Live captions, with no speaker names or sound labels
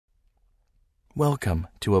Welcome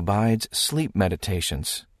to Abide's Sleep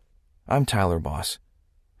Meditations. I'm Tyler Boss.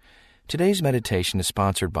 Today's meditation is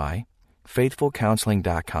sponsored by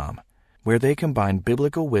FaithfulCounseling.com, where they combine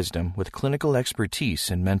biblical wisdom with clinical expertise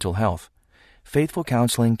in mental health. Faithful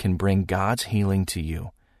Counseling can bring God's healing to you.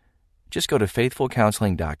 Just go to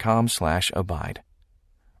FaithfulCounseling.com/abide.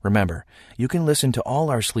 Remember, you can listen to all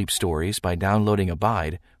our sleep stories by downloading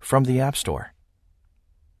Abide from the App Store.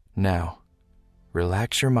 Now,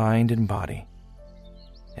 relax your mind and body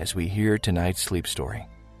as we hear tonight's sleep story.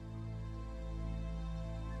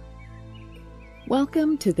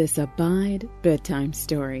 Welcome to this Abide bedtime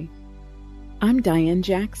story. I'm Diane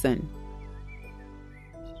Jackson.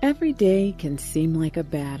 Every day can seem like a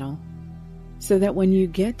battle, so that when you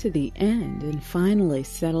get to the end and finally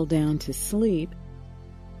settle down to sleep,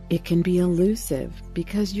 it can be elusive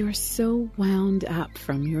because you're so wound up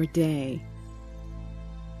from your day.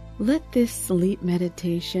 Let this sleep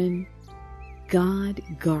meditation, God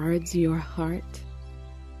Guards Your Heart,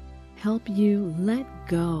 help you let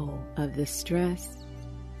go of the stress,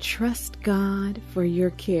 trust God for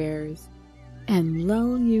your cares, and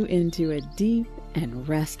lull you into a deep and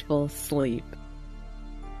restful sleep.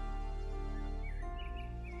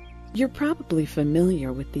 You're probably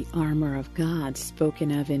familiar with the armor of God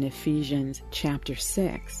spoken of in Ephesians chapter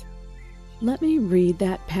 6. Let me read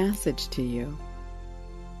that passage to you.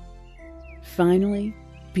 Finally,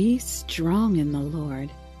 be strong in the Lord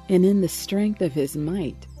and in the strength of His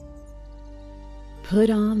might. Put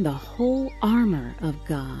on the whole armor of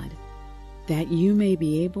God, that you may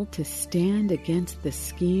be able to stand against the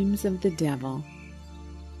schemes of the devil.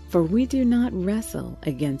 For we do not wrestle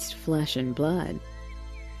against flesh and blood,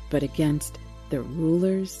 but against the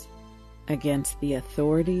rulers, against the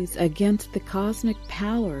authorities, against the cosmic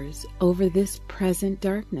powers over this present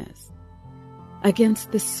darkness,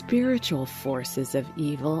 against the spiritual forces of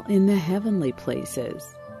evil in the heavenly places.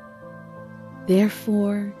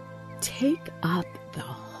 Therefore, take up the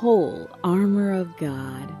whole armor of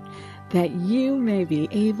God, that you may be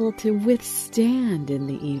able to withstand in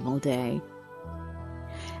the evil day,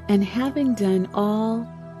 and having done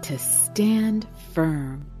all, to stand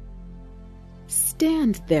firm.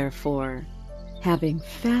 Stand therefore, having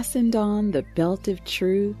fastened on the belt of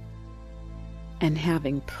truth, and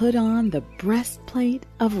having put on the breastplate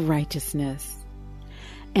of righteousness,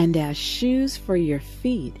 and as shoes for your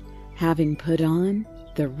feet, having put on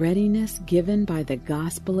the readiness given by the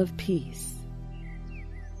gospel of peace.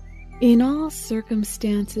 In all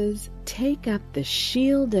circumstances, take up the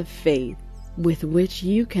shield of faith, with which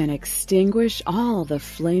you can extinguish all the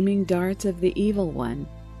flaming darts of the evil one,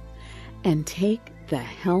 and take the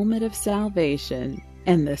helmet of salvation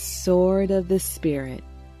and the sword of the Spirit,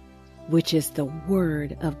 which is the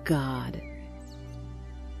Word of God.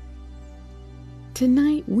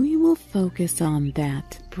 Tonight we will focus on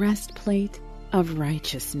that breastplate of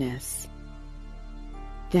righteousness,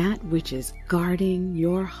 that which is guarding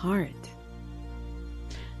your heart.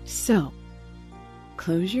 So,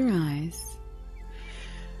 close your eyes,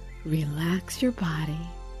 relax your body,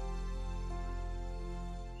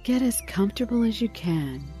 get as comfortable as you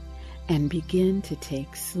can, and begin to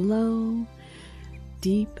take slow,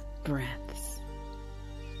 deep breaths.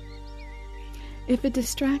 If a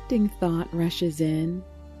distracting thought rushes in,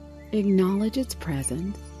 acknowledge its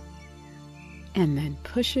presence and then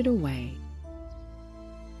push it away.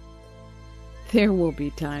 There will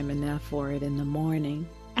be time enough for it in the morning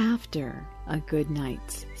after a good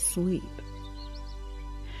night's sleep.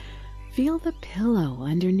 Feel the pillow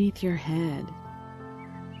underneath your head,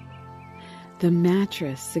 the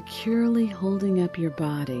mattress securely holding up your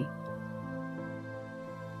body.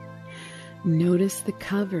 Notice the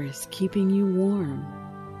covers keeping you warm.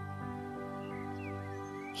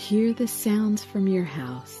 Hear the sounds from your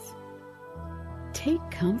house. Take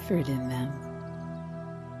comfort in them.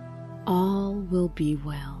 All will be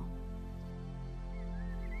well.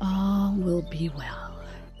 All will be well.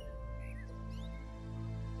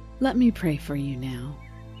 Let me pray for you now.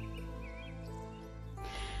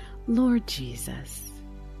 Lord Jesus,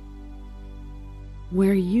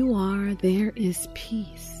 where you are, there is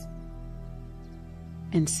peace.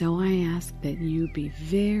 And so I ask that you be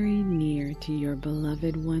very near to your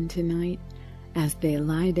beloved one tonight as they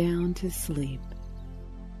lie down to sleep.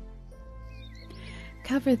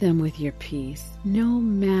 Cover them with your peace, no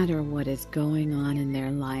matter what is going on in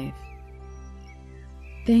their life.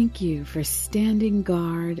 Thank you for standing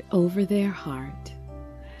guard over their heart,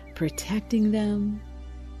 protecting them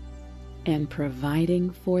and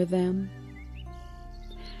providing for them.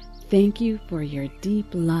 Thank you for your deep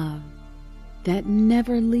love that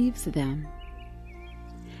never leaves them.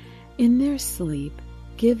 In their sleep,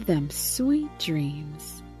 Give them sweet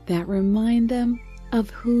dreams that remind them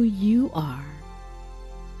of who you are.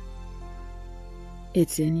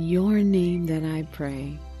 It's in your name that I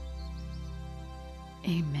pray.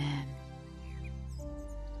 Amen.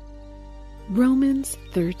 Romans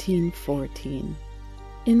 13:14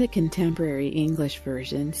 in the Contemporary English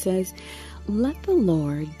Version says, "Let the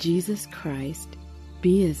Lord Jesus Christ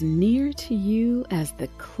be as near to you as the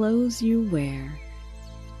clothes you wear.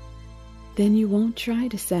 Then you won't try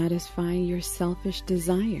to satisfy your selfish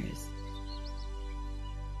desires."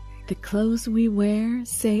 The clothes we wear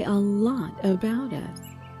say a lot about us.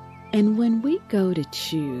 And when we go to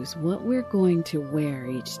choose what we're going to wear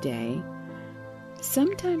each day,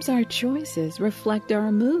 sometimes our choices reflect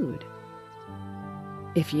our mood.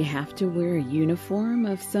 If you have to wear a uniform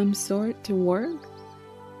of some sort to work,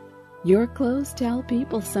 your clothes tell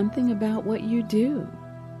people something about what you do,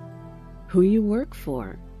 who you work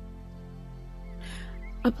for.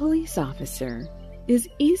 A police officer is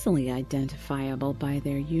easily identifiable by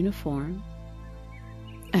their uniform.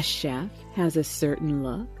 A chef has a certain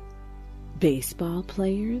look. Baseball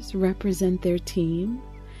players represent their team.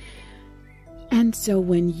 And so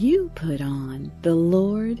when you put on the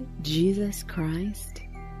Lord Jesus Christ,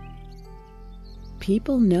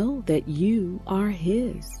 people know that you are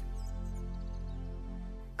His.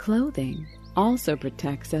 Clothing also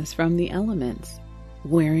protects us from the elements.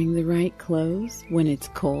 Wearing the right clothes when it's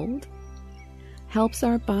cold helps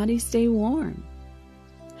our body stay warm.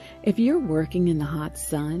 If you're working in the hot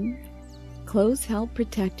sun, clothes help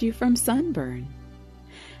protect you from sunburn.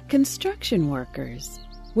 Construction workers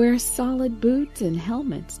wear solid boots and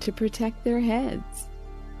helmets to protect their heads.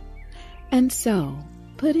 And so,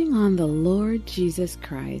 putting on the Lord Jesus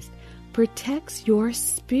Christ protects your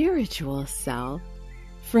spiritual self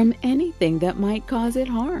from anything that might cause it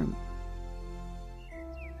harm.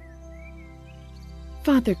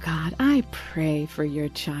 Father God, I pray for your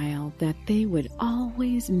child that they would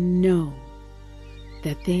always know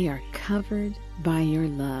that they are covered by your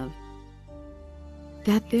love,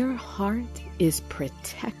 that their heart is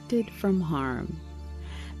protected from harm,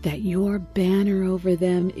 that your banner over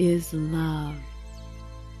them is love.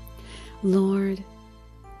 Lord,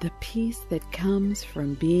 the peace that comes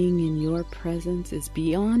from being in your presence is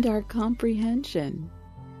beyond our comprehension.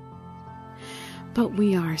 But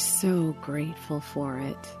we are so grateful for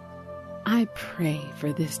it. I pray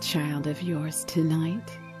for this child of yours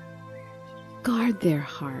tonight. Guard their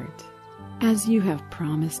heart as you have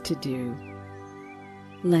promised to do.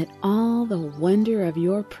 Let all the wonder of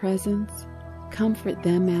your presence comfort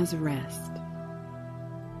them as rest.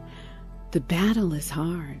 The battle is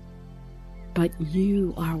hard, but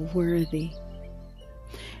you are worthy.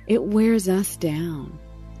 It wears us down,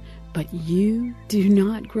 but you do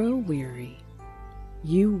not grow weary.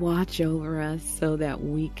 You watch over us so that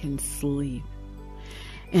we can sleep.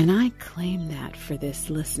 And I claim that for this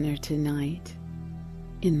listener tonight.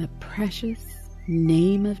 In the precious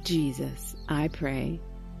name of Jesus, I pray.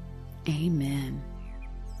 Amen.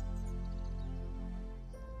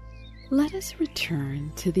 Let us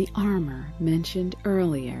return to the armor mentioned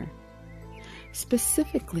earlier,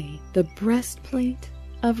 specifically the breastplate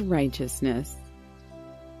of righteousness.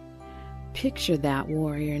 Picture that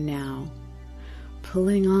warrior now,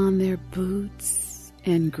 pulling on their boots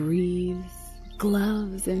and greaves,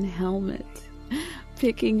 gloves and helmet,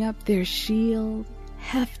 picking up their shield,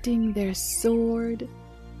 hefting their sword.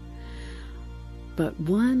 But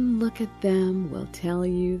one look at them will tell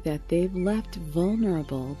you that they've left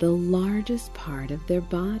vulnerable the largest part of their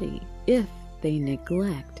body if they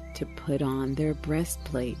neglect to put on their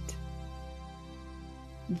breastplate.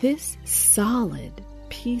 This solid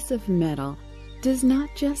piece of metal does not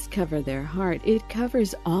just cover their heart, it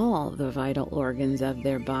covers all the vital organs of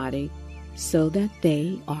their body so that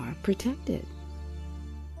they are protected.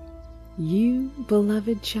 You,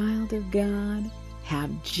 beloved child of God,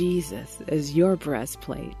 have Jesus as your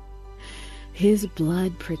breastplate. His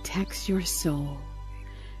blood protects your soul.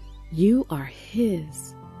 You are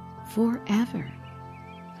His forever.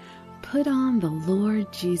 Put on the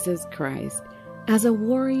Lord Jesus Christ as a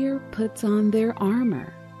warrior puts on their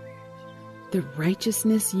armor. The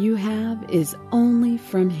righteousness you have is only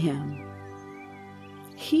from Him.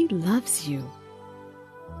 He loves you.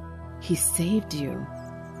 He saved you.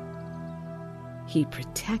 He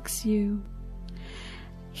protects you.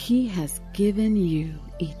 He has given you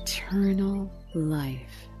eternal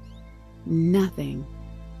life. Nothing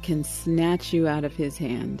can snatch you out of His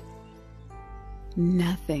hand.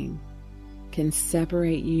 Nothing can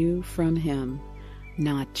separate you from Him,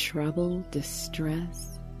 not trouble,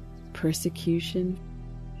 distress, persecution,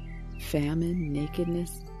 famine,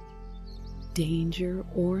 nakedness. danger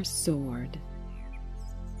or sword.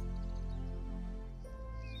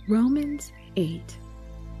 Romans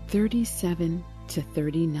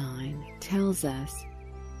 8:37-39 tells us,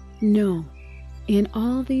 "No, in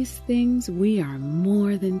all these things we are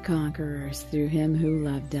more than conquerors through him who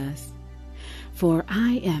loved us. For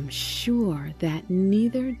I am sure that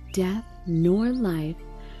neither death nor life,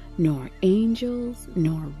 nor angels,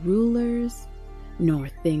 nor rulers, nor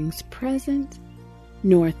things present,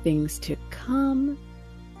 nor things to come,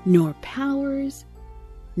 nor powers,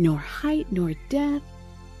 nor height, nor depth,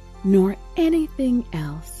 nor anything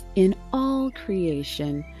else in all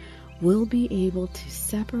creation will be able to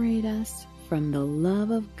separate us from the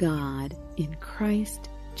love of God in Christ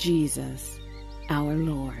Jesus, our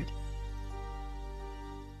Lord."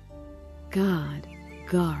 God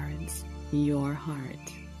guards your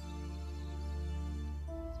heart.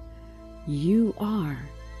 You are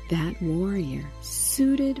that warrior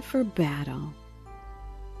suited for battle.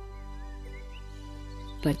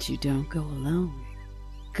 But you don't go alone.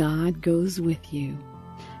 God goes with you.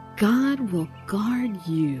 God will guard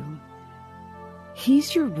you.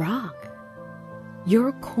 He's your rock,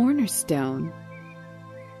 your cornerstone.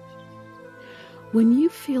 When you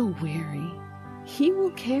feel weary, He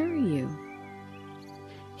will carry you.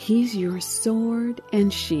 He's your sword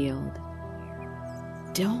and shield.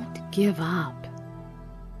 Don't give up.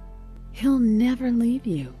 He'll never leave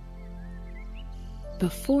you.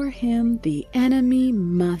 Before Him, the enemy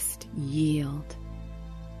must yield.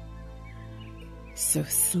 So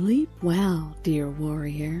sleep well, dear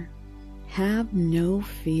warrior. Have no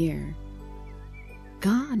fear.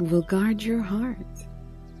 God will guard your heart.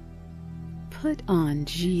 Put on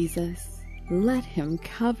Jesus. Let Him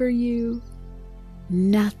cover you.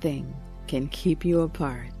 Nothing can keep you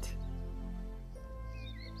apart.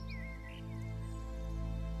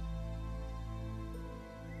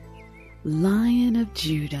 Lion of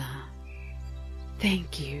Judah,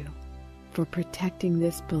 thank you for protecting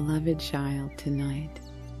this beloved child tonight.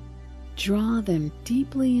 Draw them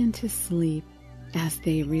deeply into sleep as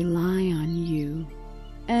they rely on you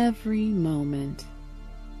every moment.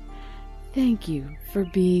 Thank you for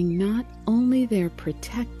being not only their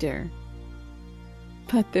protector,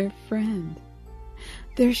 but their friend,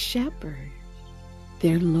 their shepherd,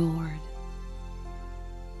 their Lord.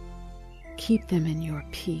 Keep them in your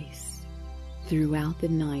peace throughout the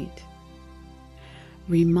night.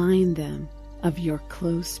 Remind them of your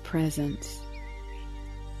close presence.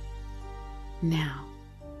 Now,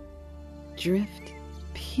 drift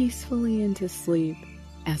peacefully into sleep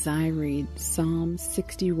as I read Psalm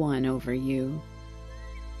 61 over you.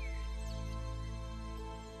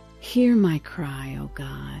 Hear my cry, O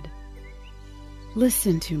God.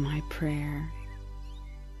 Listen to my prayer.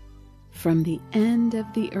 From the end of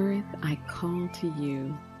the earth I call to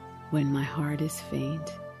you when my heart is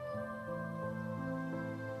faint.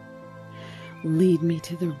 Lead me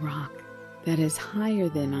to the rock that is higher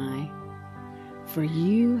than I, for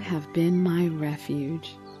you have been my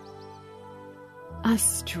refuge, a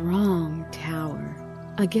strong tower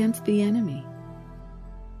against the enemy.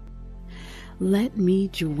 Let me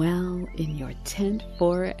dwell in your tent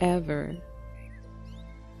forever.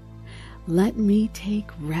 Let me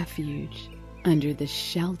take refuge under the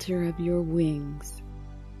shelter of your wings.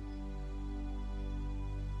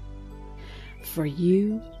 For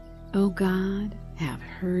you, O God, have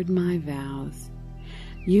heard my vows.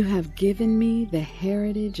 You have given me the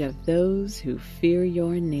heritage of those who fear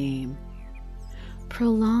your name.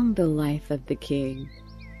 Prolong the life of the king.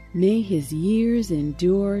 May his years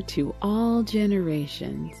endure to all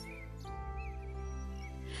generations.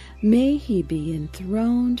 May he be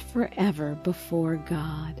enthroned forever before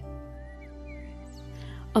God.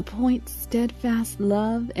 Appoint steadfast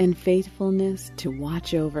love and faithfulness to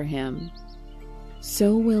watch over him.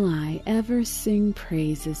 So will I ever sing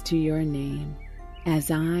praises to your name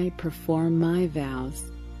as I perform my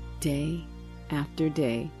vows day after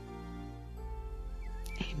day.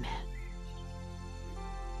 Amen.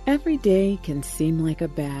 Every day can seem like a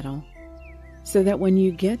battle, so that when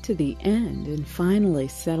you get to the end and finally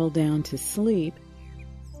settle down to sleep,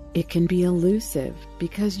 it can be elusive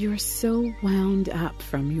because you're so wound up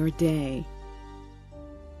from your day.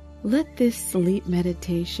 Let this sleep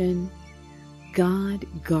meditation, God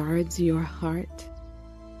guards your heart,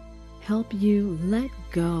 help you let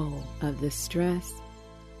go of the stress,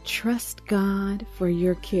 trust God for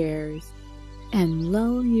your cares, and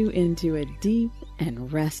lull you into a deep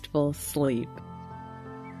and restful sleep.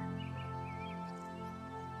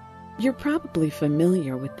 You're probably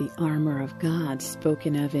familiar with the armor of God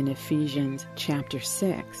spoken of in Ephesians chapter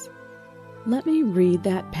 6. Let me read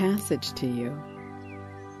that passage to you.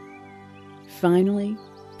 finally,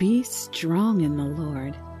 be strong in the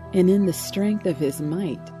Lord and in the strength of his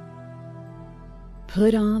might.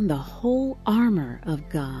 Put on the whole armor of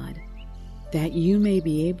God, that you may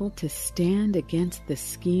be able to stand against the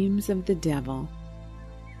schemes of the devil.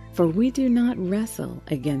 For we do not wrestle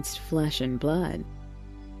against flesh and blood,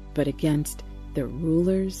 but against the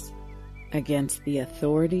rulers, against the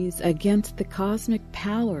authorities, against the cosmic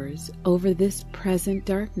powers over this present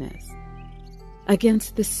darkness,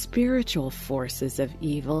 against the spiritual forces of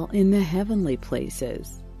evil in the heavenly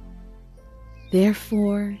places.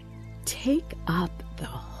 Therefore, take up the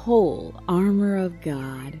whole armor of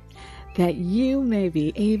God, that you may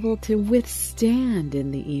be able to withstand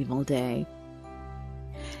in the evil day,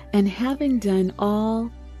 and having done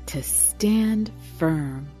all, to stand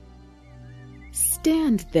firm.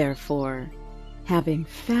 Stand therefore, having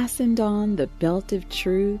fastened on the belt of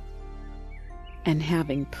truth, and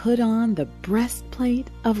having put on the breastplate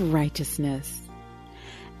of righteousness,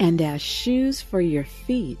 and as shoes for your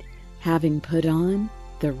feet, having put on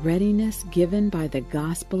the readiness given by the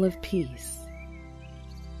gospel of peace.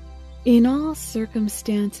 In all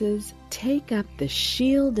circumstances, take up the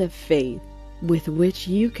shield of faith, with which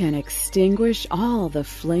you can extinguish all the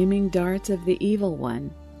flaming darts of the evil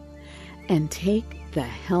one, and take the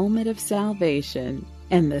helmet of salvation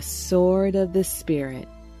and the sword of the Spirit,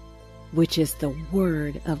 which is the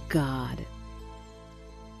Word of God.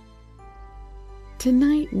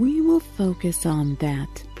 Tonight we will focus on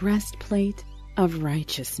that breastplate of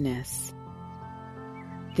righteousness,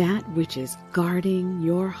 that which is guarding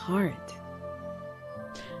your heart.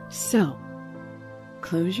 So,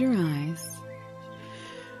 close your eyes,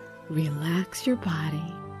 relax your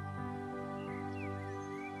body,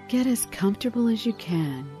 get as comfortable as you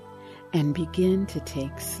can, and begin to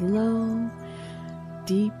take slow,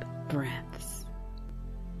 deep breaths.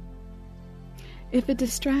 If a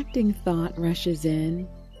distracting thought rushes in,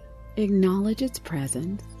 acknowledge its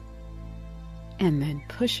presence, and then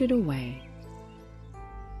push it away.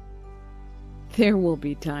 There will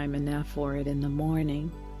be time enough for it in the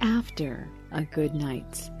morning after a good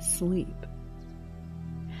night's sleep.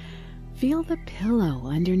 Feel the pillow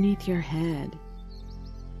underneath your head,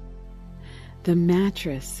 the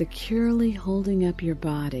mattress securely holding up your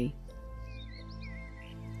body.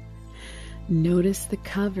 Notice the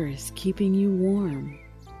covers keeping you warm.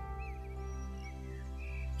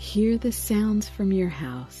 Hear the sounds from your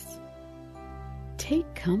house.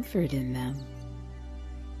 Take comfort in them.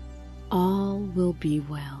 All will be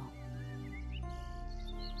well.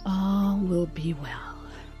 All will be well.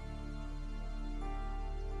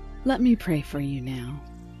 Let me pray for you now.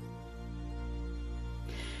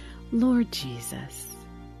 Lord Jesus,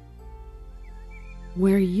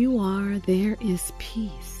 where you are, there is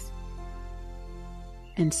peace.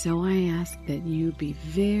 And so I ask that you be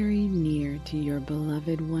very near to your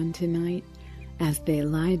beloved one tonight as they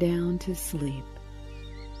lie down to sleep.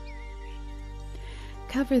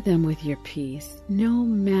 Cover them with your peace, no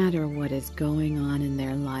matter what is going on in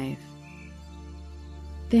their life.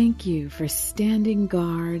 Thank you for standing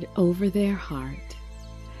guard over their heart,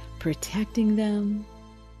 protecting them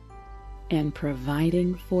and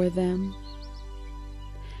providing for them.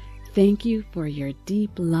 Thank you for your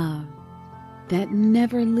deep love that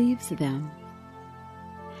never leaves them.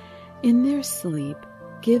 In their sleep,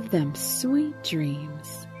 give them sweet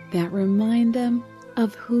dreams that remind them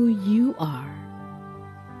of who you are.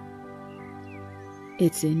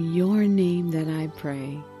 It's in your name that I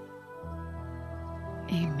pray.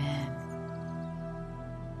 Amen.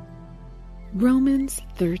 Romans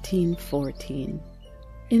 13:14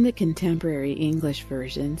 in the Contemporary English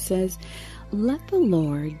Version says, "Let the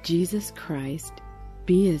Lord Jesus Christ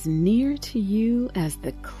be as near to you as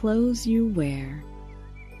the clothes you wear.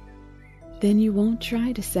 Then you won't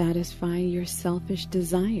try to satisfy your selfish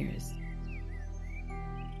desires."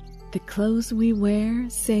 The clothes we wear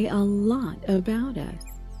say a lot about us.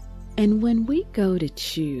 And when we go to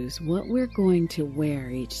choose what we're going to wear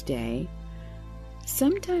each day,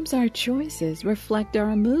 sometimes our choices reflect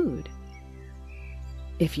our mood.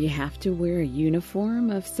 If you have to wear a uniform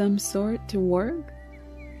of some sort to work,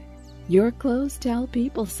 your clothes tell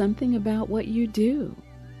people something about what you do,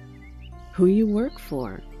 who you work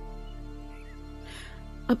for.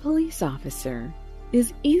 A police officer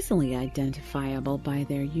is easily identifiable by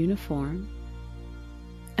their uniform.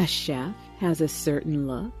 A chef has a certain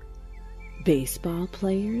look. Baseball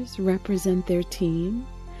players represent their team.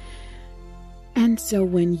 And so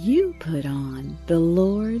when you put on the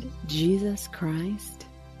Lord Jesus Christ,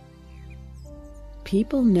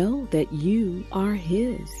 people know that you are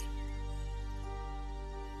His.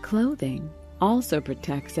 Clothing also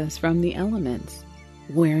protects us from the elements,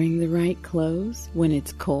 Wearing the right clothes when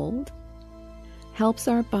it's cold helps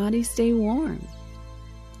our body stay warm.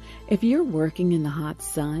 If you're working in the hot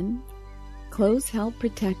sun, clothes help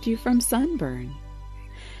protect you from sunburn.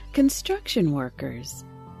 Construction workers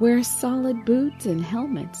wear solid boots and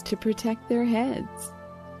helmets to protect their heads.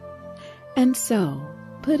 And so,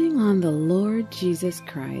 putting on the Lord Jesus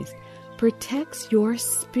Christ protects your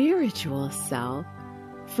spiritual self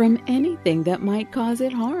from anything that might cause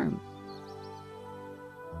it harm.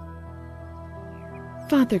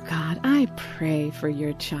 Father God, I pray for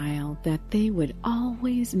your child that they would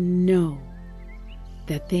always know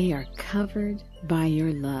that they are covered by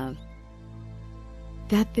your love,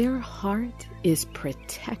 that their heart is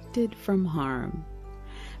protected from harm,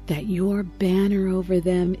 that your banner over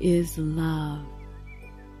them is love.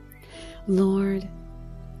 Lord,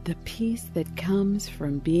 the peace that comes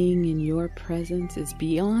from being in your presence is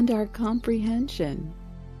beyond our comprehension.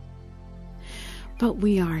 But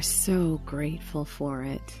we are so grateful for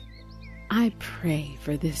it. I pray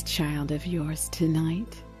for this child of yours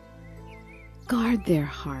tonight. Guard their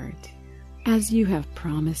heart as you have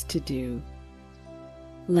promised to do.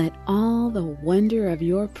 Let all the wonder of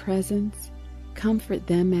your presence comfort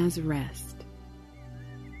them as rest.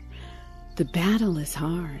 The battle is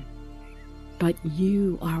hard, but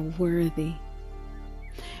you are worthy.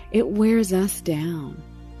 It wears us down,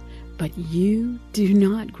 but you do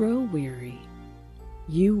not grow weary.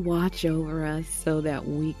 You watch over us so that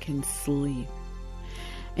we can sleep.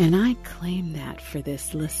 And I claim that for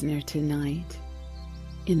this listener tonight.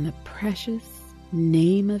 In the precious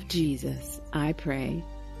name of Jesus, I pray.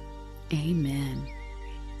 Amen.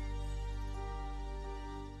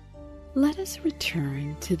 Let us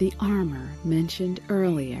return to the armor mentioned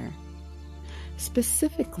earlier,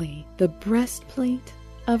 specifically the breastplate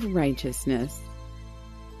of righteousness.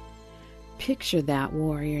 Picture that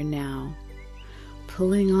warrior now,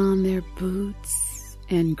 pulling on their boots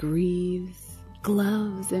and greaves,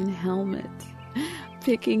 gloves and helmet,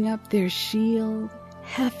 picking up their shield,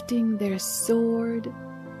 hefting their sword.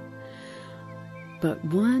 But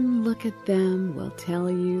one look at them will tell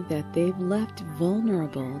you that they've left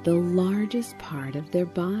vulnerable the largest part of their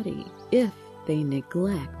body if they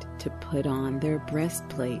neglect to put on their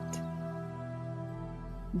breastplate.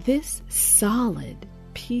 This solid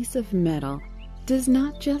piece of metal does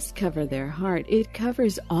not just cover their heart, it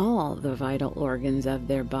covers all the vital organs of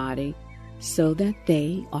their body so that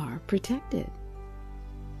they are protected.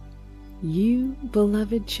 You,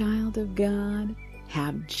 beloved child of God,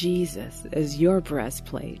 have Jesus as your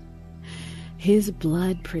breastplate. His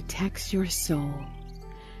blood protects your soul.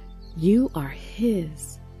 You are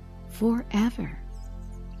His forever.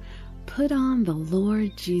 Put on the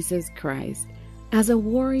Lord Jesus Christ as a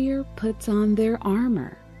warrior puts on their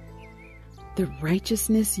armor. The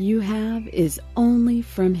righteousness you have is only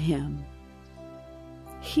from Him.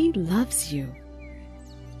 He loves you.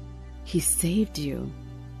 He saved you.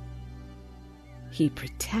 He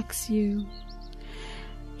protects you.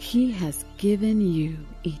 He has given you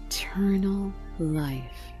eternal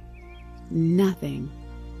life. Nothing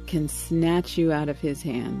can snatch you out of His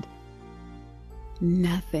hand.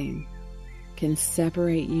 Nothing can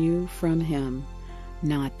separate you from Him,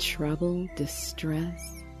 not trouble,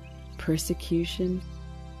 distress, persecution,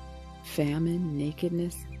 famine,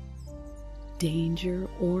 nakedness, danger,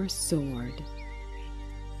 or sword.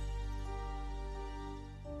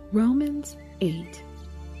 Romans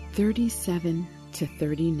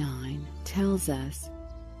 8:37-39 tells us,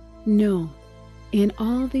 "No, in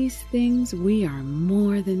all these things we are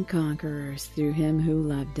more than conquerors through Him who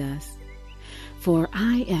loved us. For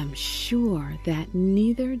I am sure that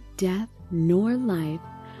neither death nor life,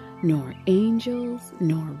 nor angels,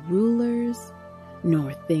 nor rulers,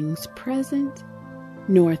 nor things present,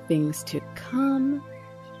 nor things to come,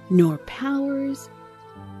 nor powers,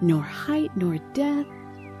 nor height, nor depth,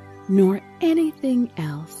 nor anything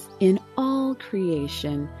else in all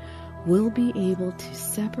creation will be able to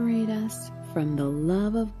separate us from the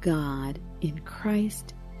love of God in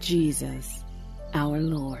Christ Jesus, our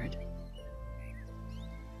Lord."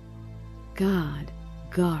 God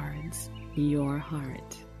guards your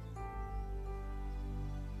heart.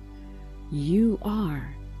 You are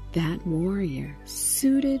that warrior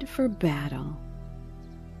suited for battle.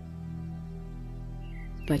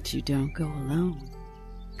 But you don't go alone.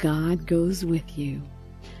 God goes with you.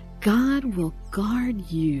 God will guard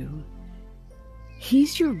you.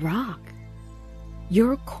 He's your rock,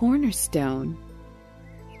 your cornerstone.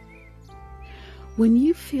 When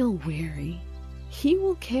you feel weary, He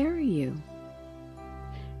will carry you.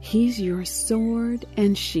 He's your sword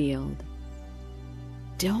and shield.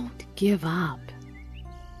 Don't give up.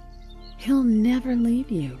 He'll never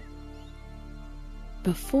leave you.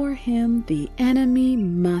 Before him, the enemy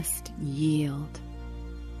must yield.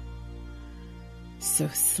 So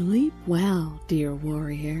sleep well, dear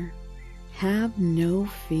warrior. Have no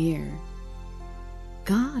fear.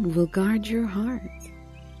 God will guard your heart.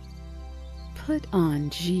 Put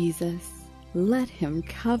on Jesus. Let him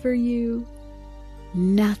cover you.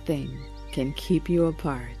 Nothing can keep you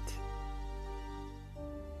apart.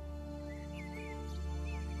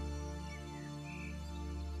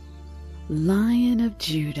 Lion of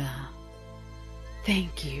Judah,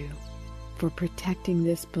 thank you for protecting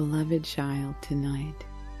this beloved child tonight.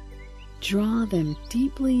 Draw them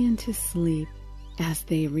deeply into sleep as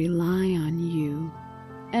they rely on you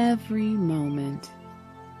every moment.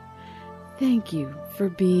 Thank you for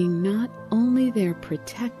being not only their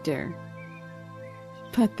protector,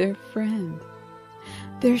 but their friend,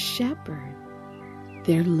 their shepherd,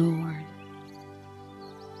 their Lord.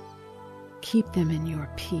 Keep them in your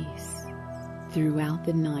peace throughout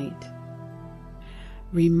the night.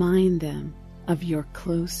 Remind them of your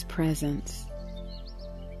close presence.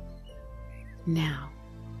 Now,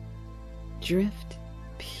 drift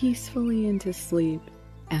peacefully into sleep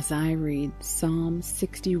as I read Psalm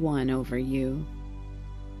 61 over you.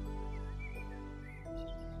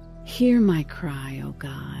 Hear my cry, O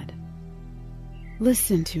God.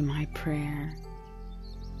 Listen to my prayer.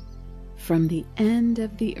 From the end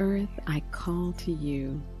of the earth I call to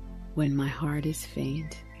you when my heart is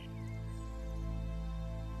faint.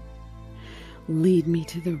 Lead me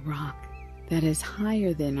to the rock that is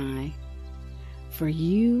higher than I, for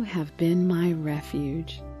you have been my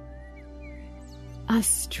refuge, a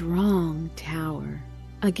strong tower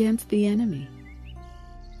against the enemy.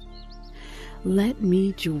 Let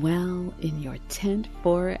me dwell in your tent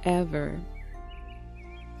forever.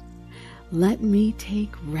 Let me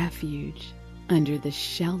take refuge under the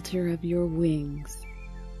shelter of your wings.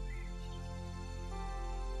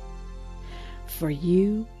 For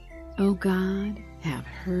you, O God, have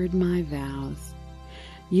heard my vows.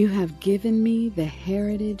 You have given me the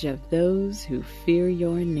heritage of those who fear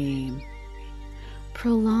your name.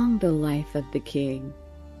 Prolong the life of the king.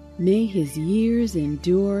 May his years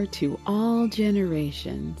endure to all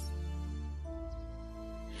generations.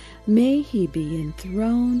 May he be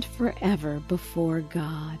enthroned forever before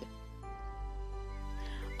God.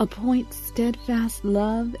 Appoint steadfast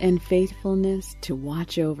love and faithfulness to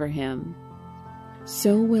watch over him.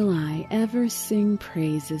 So will I ever sing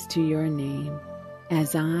praises to your name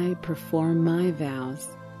as I perform my vows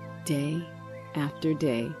day after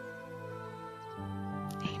day.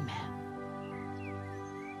 Amen.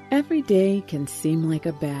 Every day can seem like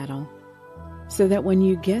a battle, so that when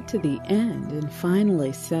you get to the end and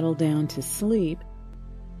finally settle down to sleep,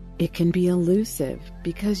 it can be elusive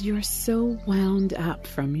because you're so wound up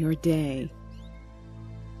from your day.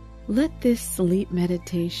 Let this sleep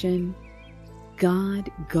meditation, God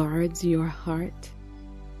guards your heart,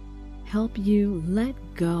 help you let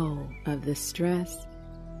go of the stress,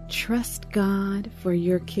 trust God for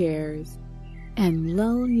your cares, and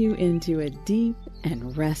lull you into a deep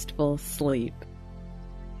and restful sleep.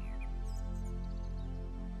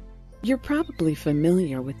 You're probably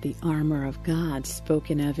familiar with the armor of God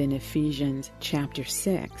spoken of in Ephesians chapter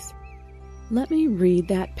 6. Let me read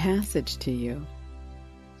that passage to you.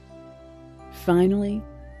 Finally,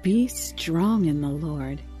 be strong in the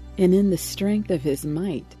Lord and in the strength of his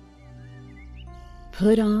might.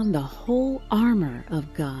 Put on the whole armor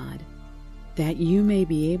of God, that you may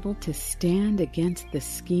be able to stand against the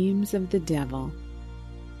schemes of the devil.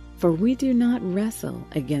 For we do not wrestle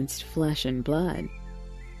against flesh and blood,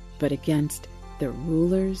 but against the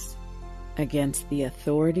rulers, against the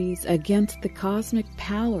authorities, against the cosmic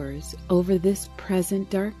powers over this present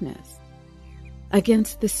darkness,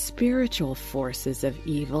 against the spiritual forces of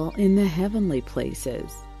evil in the heavenly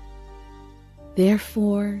places.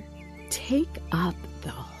 Therefore, take up the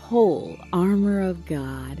whole armor of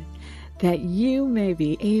God, that you may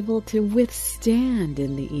be able to withstand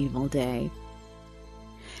in the evil day,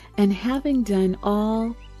 and having done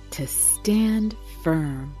all, to stand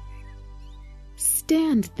firm.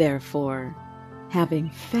 Stand therefore, having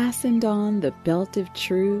fastened on the belt of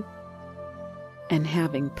truth, and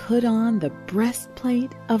having put on the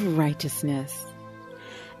breastplate of righteousness,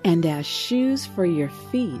 and as shoes for your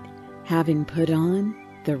feet, having put on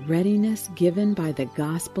the readiness given by the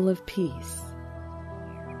gospel of peace.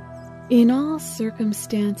 In all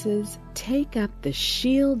circumstances, take up the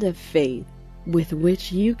shield of faith, with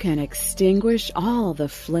which you can extinguish all the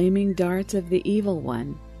flaming darts of the evil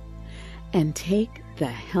one, and take the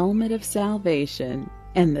helmet of salvation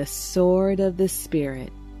and the sword of the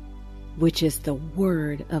Spirit, which is the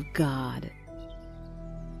Word of God.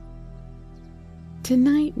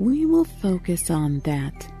 Tonight we will focus on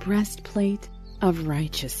that breastplate of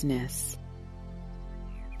righteousness,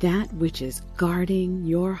 that which is guarding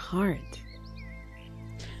your heart.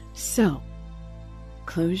 So,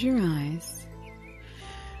 close your eyes,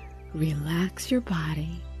 relax your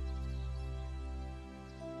body,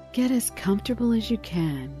 get as comfortable as you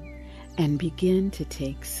can, and begin to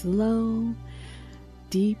take slow,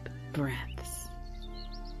 deep breaths.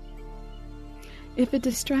 If a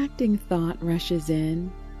distracting thought rushes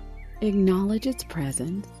in, acknowledge its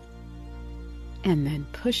presence and then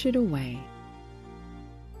push it away.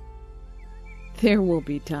 There will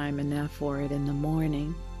be time enough for it in the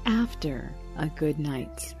morning after a good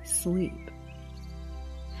night's sleep.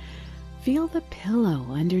 Feel the pillow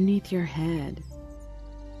underneath your head,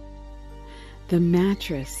 the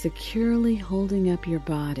mattress securely holding up your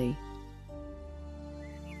body.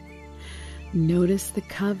 Notice the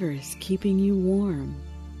covers keeping you warm.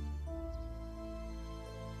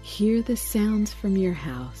 Hear the sounds from your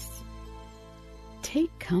house.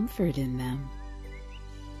 Take comfort in them.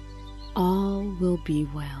 All will be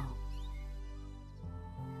well.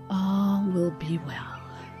 All will be well.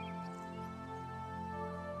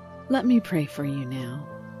 Let me pray for you now.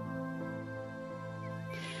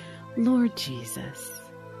 Lord Jesus,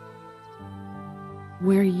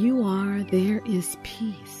 where you are, there is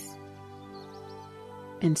peace.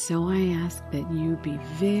 And so I ask that you be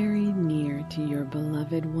very near to your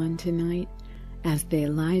beloved one tonight as they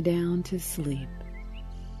lie down to sleep.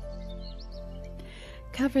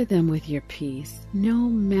 Cover them with your peace, no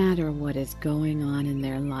matter what is going on in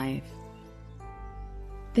their life.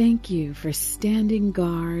 Thank you for standing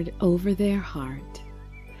guard over their heart,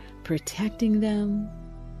 protecting them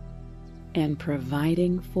and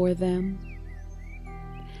providing for them.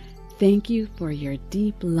 Thank you for your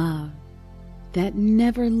deep love that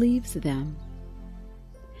never leaves them.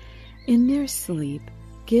 In their sleep,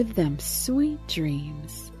 give them sweet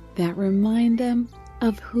dreams that remind them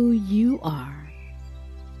of who you are.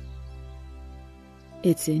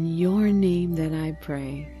 It's in your name that I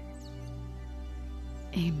pray.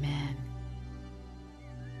 Amen.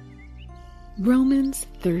 Romans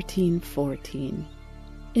 13:14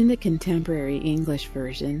 in the Contemporary English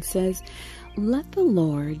Version says, "Let the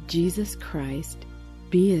Lord Jesus Christ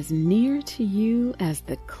be as near to you as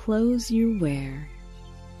the clothes you wear.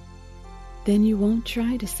 Then you won't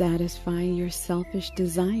try to satisfy your selfish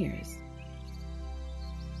desires."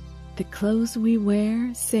 The clothes we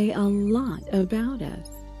wear say a lot about us.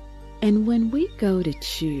 And when we go to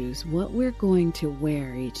choose what we're going to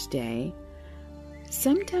wear each day,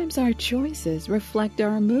 sometimes our choices reflect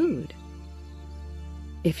our mood.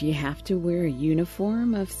 If you have to wear a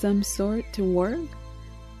uniform of some sort to work,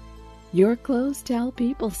 your clothes tell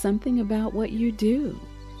people something about what you do,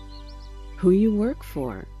 who you work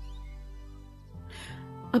for.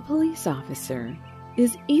 A police officer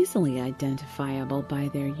is easily identifiable by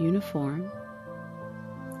their uniform.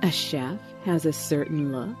 A chef has a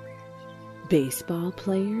certain look. Baseball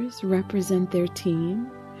players represent their team.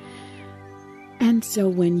 And so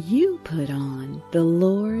when you put on the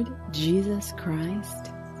Lord Jesus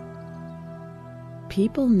Christ,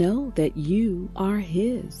 people know that you are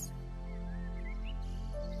His.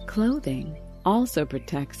 Clothing also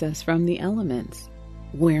protects us from the elements.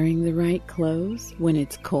 Wearing the right clothes when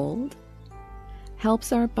it's cold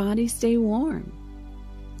helps our body stay warm.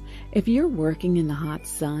 If you're working in the hot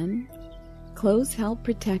sun, clothes help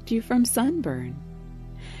protect you from sunburn.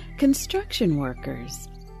 Construction workers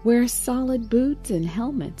wear solid boots and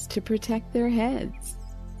helmets to protect their heads.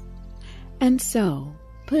 And so,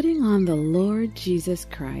 putting on the Lord Jesus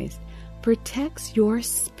Christ protects your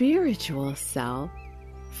spiritual self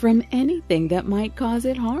from anything that might cause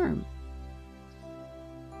it harm.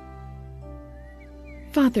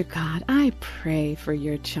 Father God, I pray for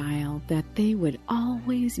your child that they would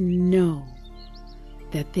always know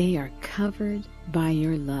that they are covered by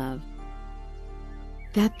your love,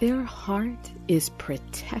 that their heart is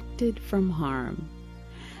protected from harm,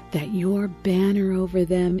 that your banner over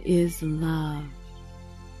them is love.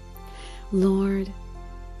 Lord,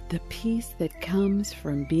 the peace that comes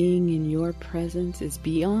from being in your presence is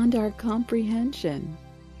beyond our comprehension.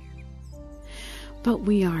 But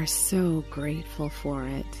we are so grateful for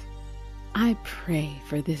it. I pray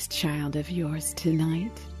for this child of yours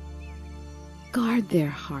tonight. Guard their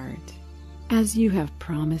heart as you have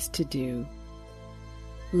promised to do.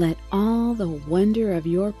 Let all the wonder of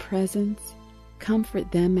your presence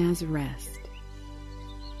comfort them as rest.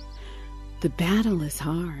 The battle is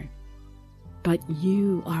hard, but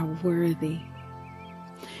you are worthy.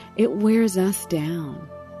 It wears us down,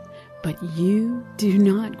 But you do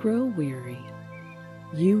not grow weary.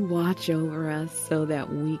 You watch over us so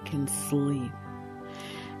that we can sleep.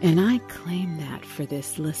 And I claim that for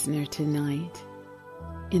this listener tonight.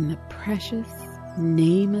 In the precious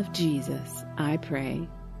name of Jesus, I pray.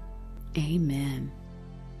 Amen.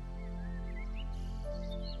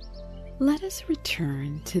 Let us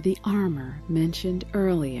return to the armor mentioned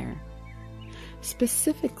earlier,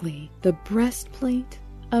 specifically the breastplate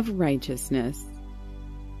of righteousness.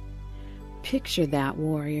 Picture that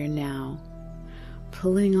warrior now,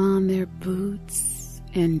 pulling on their boots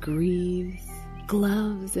and greaves,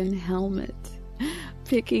 gloves and helmet,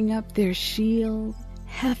 picking up their shield,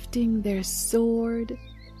 hefting their sword.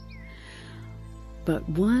 But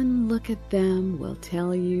one look at them will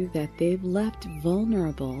tell you that they've left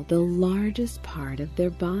vulnerable the largest part of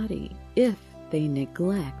their body if they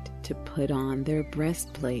neglect to put on their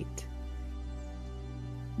breastplate.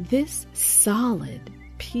 This solid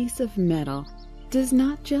piece of metal does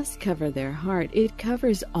not just cover their heart, it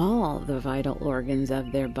covers all the vital organs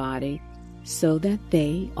of their body so that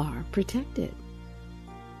they are protected.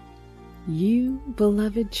 You,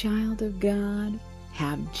 beloved child of God,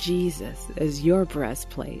 have Jesus as your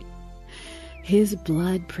breastplate. His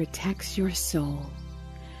blood protects your soul.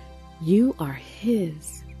 You are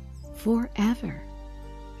His forever.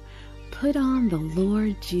 Put on the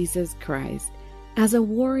Lord Jesus Christ as a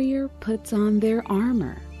warrior puts on their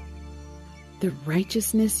armor. The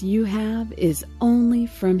righteousness you have is only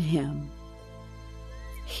from Him.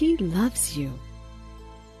 He loves you.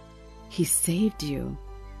 He saved you.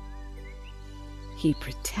 He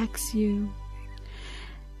protects you.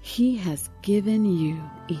 He has given you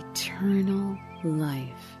eternal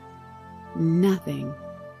life. Nothing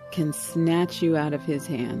can snatch you out of His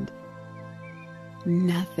hand.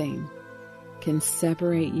 Nothing can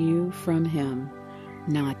separate you from Him,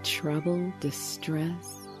 not trouble,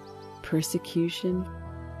 distress, persecution,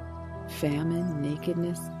 famine,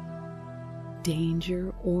 nakedness,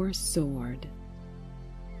 danger, or sword.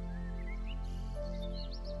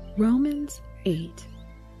 Romans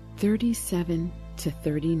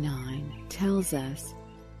 8:37-39 tells us,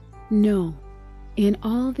 "No, in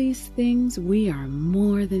all these things we are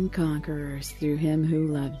more than conquerors through Him who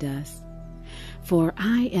loved us. For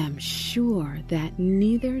I am sure that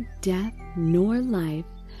neither death nor life,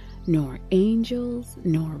 nor angels,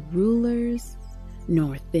 nor rulers,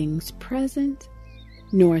 nor things present,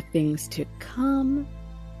 nor things to come,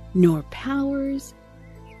 nor powers,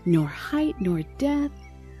 nor height, nor depth,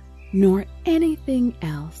 nor anything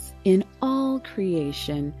else in all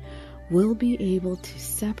creation will be able to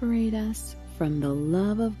separate us from the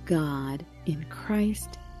love of God in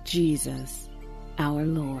Christ Jesus, our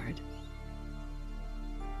Lord."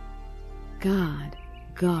 God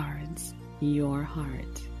guards your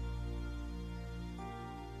heart.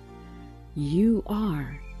 You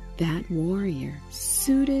are that warrior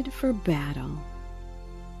suited for battle.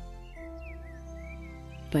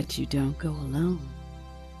 But you don't go alone.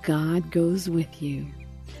 God goes with you.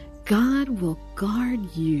 God will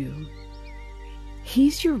guard you.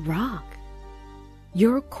 He's your rock,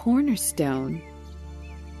 your cornerstone.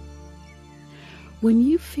 When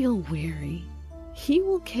you feel weary, He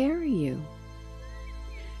will carry you.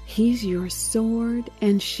 He's your sword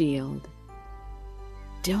and shield.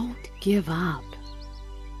 Don't give up.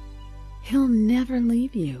 He'll never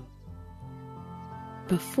leave you.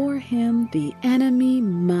 Before Him, the enemy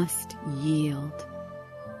must yield.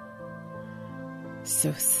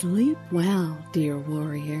 So sleep well, dear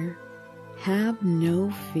warrior. Have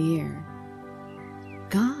no fear.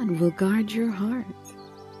 God will guard your heart.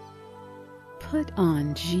 Put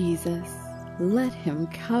on Jesus. Let Him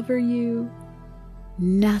cover you.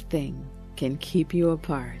 Nothing can keep you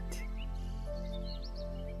apart.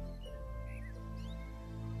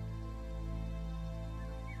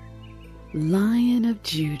 Lion of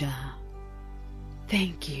Judah,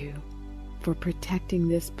 thank you for protecting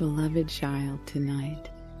this beloved child tonight.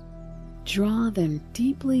 Draw them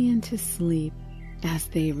deeply into sleep as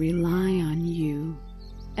they rely on you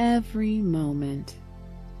every moment.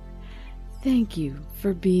 Thank you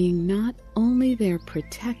for being not only their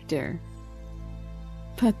protector,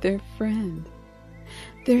 but their friend,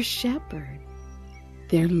 their shepherd,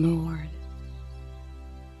 their Lord.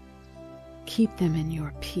 Keep them in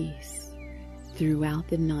your peace throughout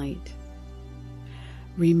the night.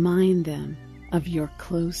 Remind them of your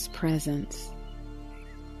close presence.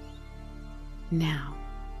 Now,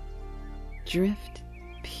 drift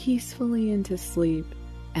peacefully into sleep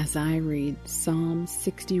as I read Psalm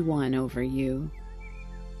 61 over you.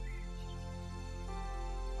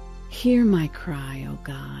 Hear my cry, O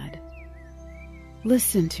God.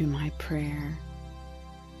 Listen to my prayer.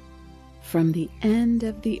 From the end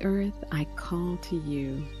of the earth I call to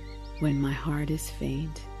you when my heart is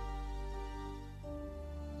faint.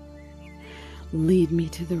 Lead me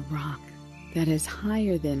to the rock that is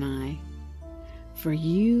higher than I, for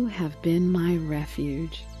you have been my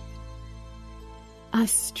refuge, a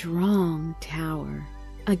strong tower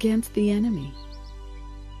against the enemy.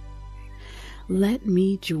 Let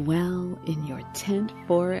me dwell in your tent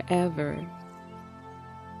forever.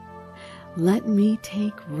 Let me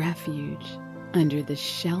take refuge under the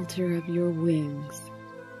shelter of your wings.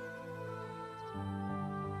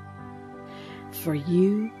 For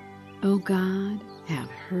you, O God, have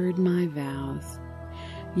heard my vows.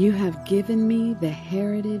 You have given me the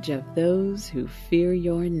heritage of those who fear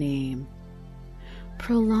your name.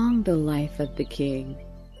 Prolong the life of the king.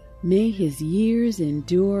 May his years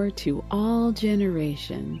endure to all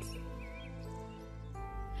generations.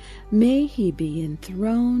 May he be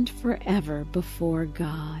enthroned forever before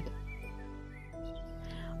God.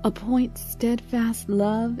 Appoint steadfast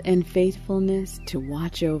love and faithfulness to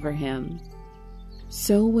watch over him.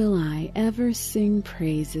 So will I ever sing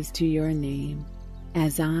praises to your name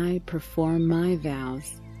as I perform my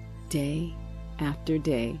vows day after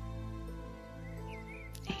day.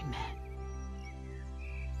 Amen.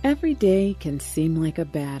 Every day can seem like a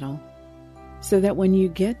battle, so that when you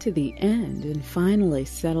get to the end and finally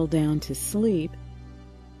settle down to sleep,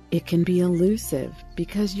 it can be elusive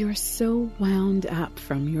because you're so wound up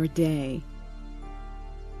from your day.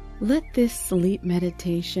 Let this sleep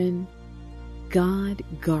meditation, God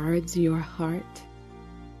guards your heart,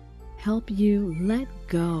 help you let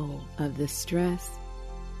go of the stress,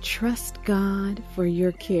 trust God for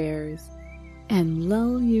your cares, and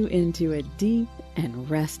lull you into a deep and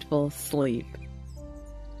restful sleep.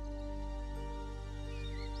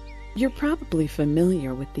 You're probably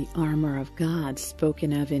familiar with the armor of God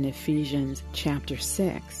spoken of in Ephesians chapter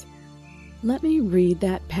 6. Let me read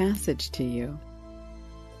that passage to you.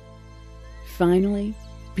 Finally,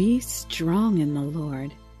 be strong in the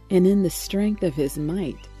Lord and in the strength of his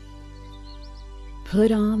might.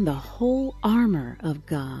 Put on the whole armor of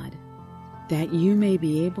God, that you may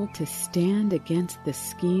be able to stand against the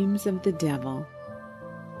schemes of the devil.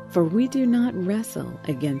 For we do not wrestle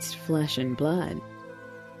against flesh and blood,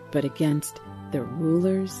 but against the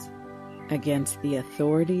rulers, against the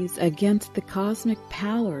authorities, against the cosmic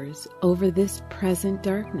powers over this present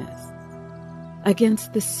darkness,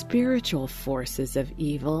 against the spiritual forces of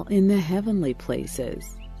evil in the heavenly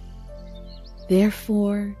places.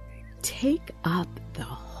 Therefore, take up the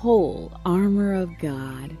whole armor of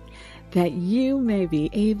God, that you may be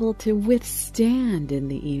able to withstand in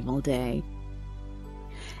the evil day,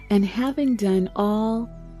 and having done all,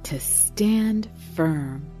 to stand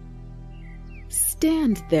firm.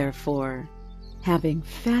 Stand therefore, having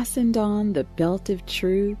fastened on the belt of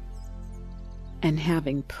truth, and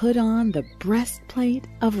having put on the breastplate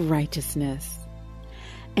of righteousness,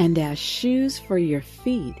 and as shoes for your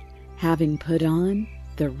feet, having put on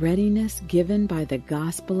the readiness given by the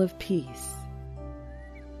gospel of peace.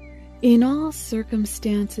 In all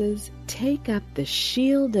circumstances, take up the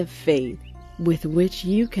shield of faith, with which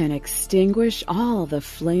you can extinguish all the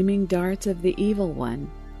flaming darts of the evil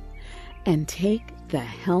one, and take the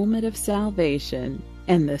helmet of salvation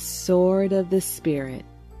and the sword of the Spirit,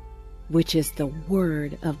 which is the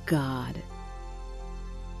Word of God.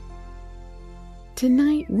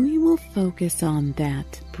 Tonight we will focus on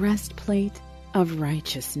that breastplate of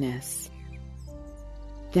righteousness,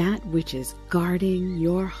 that which is guarding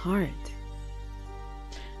your heart.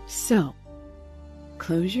 So,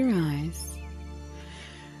 close your eyes,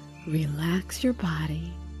 relax your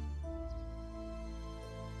body,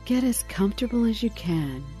 get as comfortable as you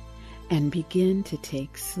can, and begin to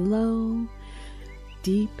take slow,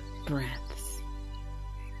 deep breaths.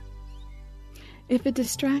 If a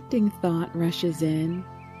distracting thought rushes in,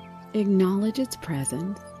 acknowledge its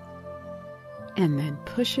presence, and then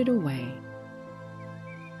push it away.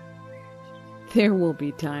 There will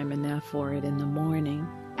be time enough for it in the morning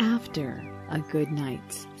after a good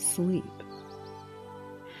night's sleep.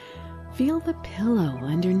 Feel the pillow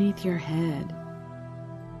underneath your head,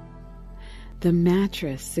 the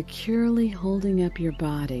mattress securely holding up your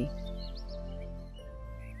body.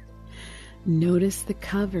 Notice the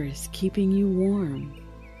covers keeping you warm.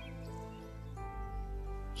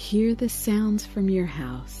 Hear the sounds from your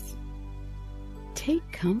house.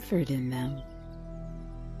 Take comfort in them.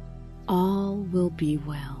 All will be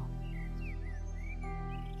well.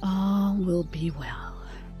 All will be well.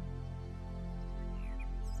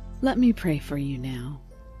 Let me pray for you now.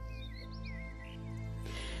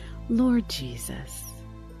 Lord Jesus,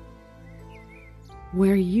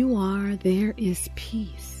 where you are, there is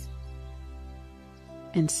peace.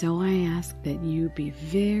 And so I ask that you be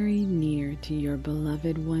very near to your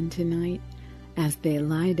beloved one tonight as they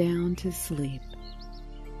lie down to sleep.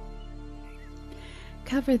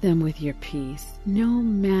 Cover them with your peace, no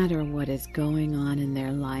matter what is going on in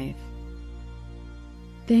their life.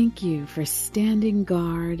 Thank you for standing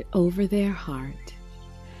guard over their heart,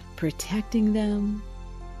 protecting them,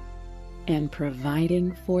 and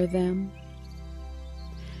providing for them.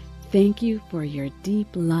 Thank you for your deep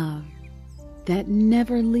love that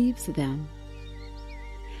never leaves them.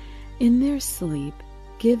 In their sleep,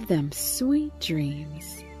 give them sweet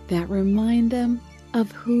dreams that remind them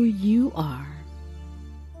of who you are.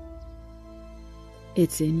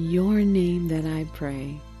 It's in your name that I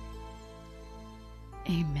pray.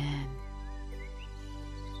 Amen.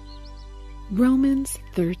 Romans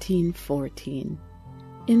 13:14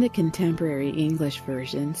 in the Contemporary English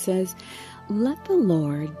Version says, "Let the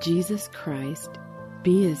Lord Jesus Christ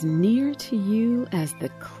be as near to you as the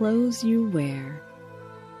clothes you wear.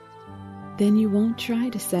 Then you won't try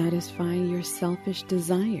to satisfy your selfish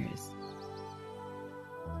desires."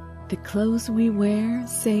 The clothes we wear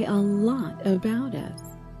say a lot about us.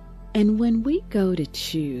 And when we go to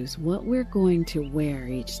choose what we're going to wear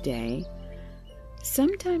each day,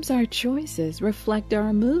 sometimes our choices reflect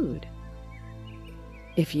our mood.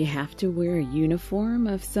 If you have to wear a uniform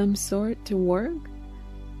of some sort to work,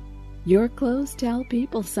 your clothes tell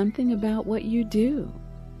people something about what you do,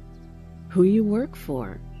 who you work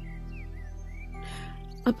for.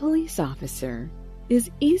 A police officer is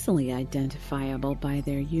easily identifiable by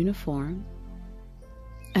their uniform.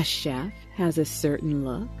 A chef has a certain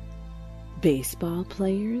look. Baseball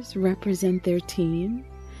players represent their team.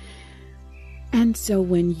 And so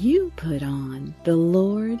when you put on the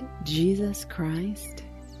Lord Jesus Christ,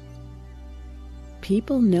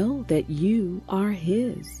 people know that you are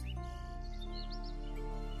His.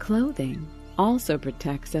 Clothing also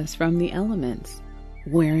protects us from the elements.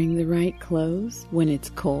 Wearing the right clothes when it's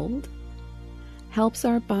cold helps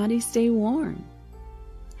our body stay warm.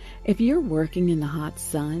 If you're working in the hot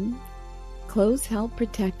sun, clothes help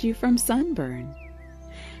protect you from sunburn.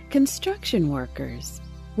 Construction workers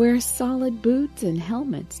wear solid boots and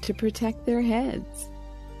helmets to protect their heads.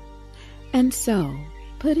 And so,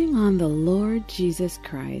 putting on the Lord Jesus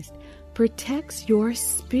Christ protects your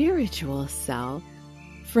spiritual self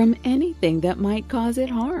from anything that might cause it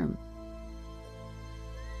harm.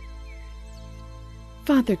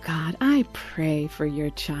 Father God, I pray for your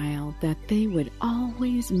child that they would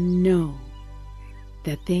always know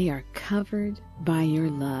that they are covered by your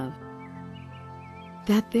love,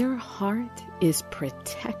 that their heart is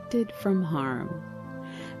protected from harm,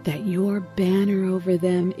 that your banner over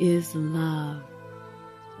them is love.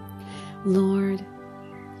 Lord,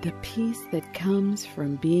 the peace that comes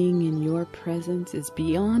from being in your presence is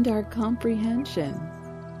beyond our comprehension.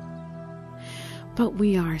 But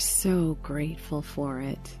we are so grateful for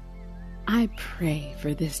it. I pray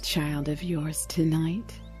for this child of yours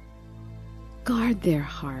tonight. Guard their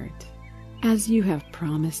heart as you have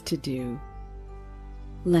promised to do.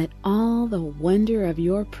 Let all the wonder of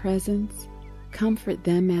your presence comfort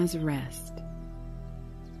them as rest.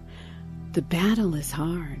 The battle is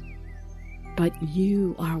hard, but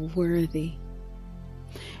you are worthy.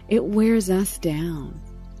 It wears us down,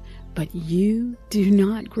 but you do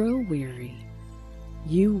not grow weary.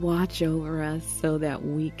 You watch over us so that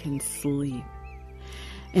we can sleep.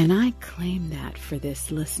 And I claim that for this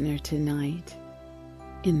listener tonight.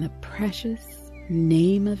 In the precious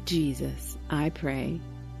name of Jesus, I pray.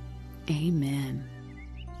 Amen.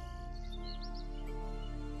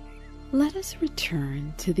 Let us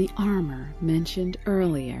return to the armor mentioned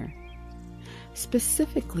earlier,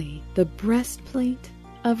 specifically the breastplate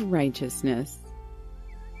of righteousness.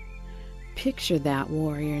 Picture that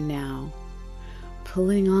warrior now,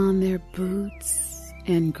 pulling on their boots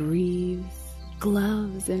and greaves,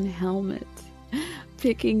 gloves and helmet,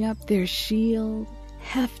 picking up their shield,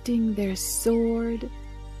 hefting their sword.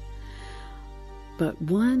 But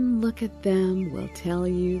one look at them will tell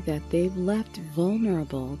you that they've left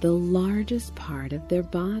vulnerable the largest part of their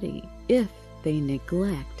body if they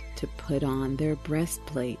neglect to put on their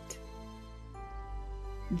breastplate.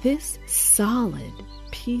 This solid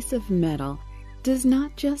piece of metal does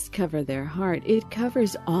not just cover their heart, it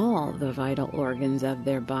covers all the vital organs of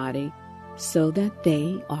their body so that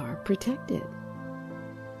they are protected.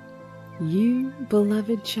 You,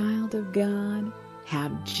 beloved child of God,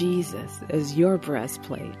 have Jesus as your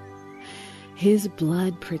breastplate. His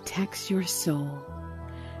blood protects your soul.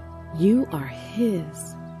 You are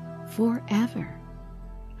His forever.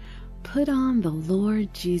 Put on the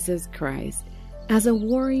Lord Jesus Christ as a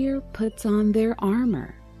warrior puts on their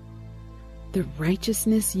armor. The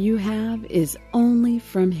righteousness you have is only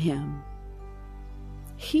from Him.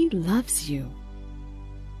 He loves you.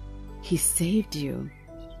 He saved you.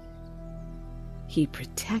 He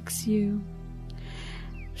protects you.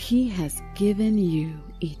 He has given you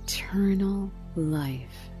eternal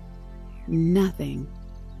life. Nothing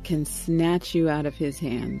can snatch you out of His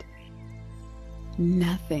hand.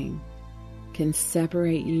 Nothing can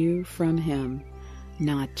separate you from Him,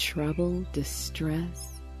 not trouble,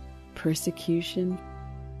 distress, persecution,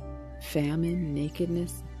 famine,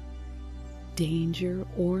 nakedness, danger,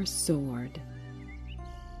 or sword.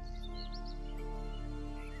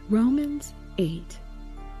 Romans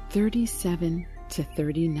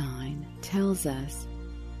 8:37-39 tells us,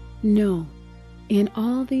 "No, in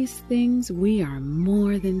all these things we are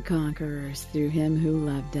more than conquerors through Him who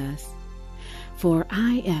loved us. For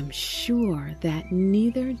I am sure that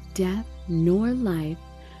neither death nor life,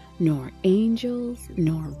 nor angels,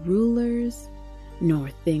 nor rulers, nor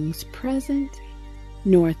things present,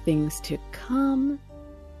 nor things to come,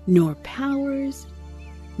 nor powers,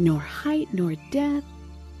 nor height, nor depth,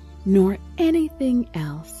 nor anything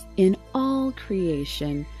else in all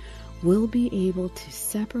creation will be able to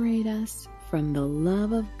separate us from the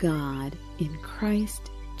love of God in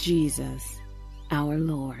Christ Jesus, our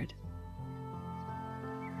Lord."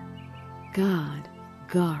 God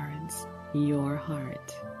guards your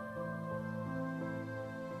heart.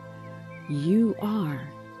 You are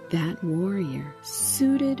that warrior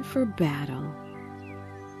suited for battle.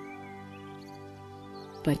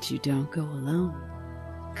 But you don't go alone.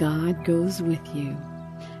 God goes with you.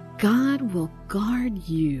 God will guard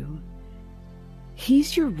you.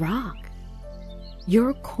 He's your rock,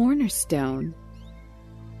 your cornerstone.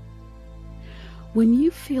 When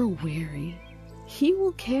you feel weary, He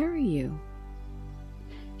will carry you.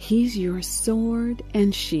 He's your sword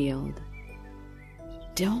and shield.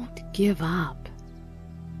 Don't give up.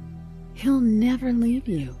 He'll never leave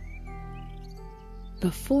you.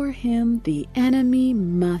 Before Him, the enemy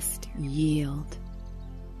must yield.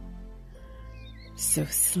 So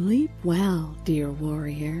sleep well, dear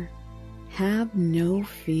warrior. Have no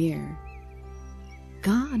fear.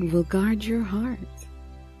 God will guard your heart.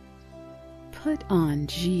 Put on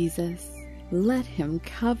Jesus. Let Him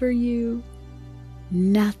cover you.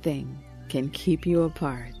 Nothing can keep you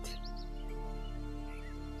apart.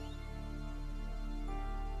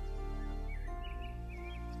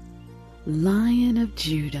 Lion of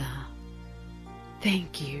Judah,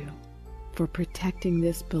 thank you for protecting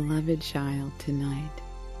this beloved child tonight.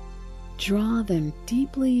 Draw them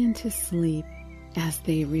deeply into sleep as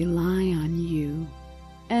they rely on you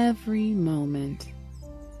every moment.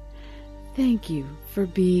 Thank you for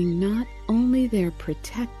being not only their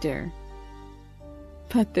protector,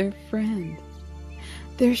 but their friend,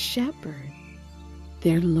 their shepherd,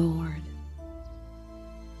 their Lord.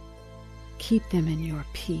 Keep them in your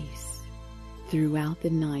peace throughout the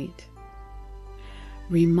night.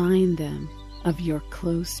 Remind them of your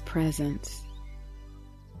close presence.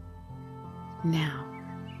 Now,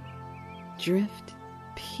 drift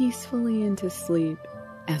peacefully into sleep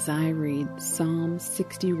as I read Psalm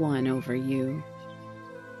 61 over you.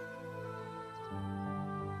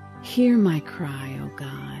 Hear my cry, O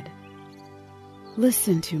God.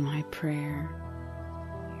 Listen to my prayer.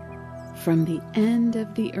 From the end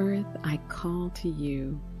of the earth I call to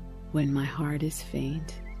you when my heart is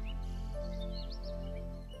faint.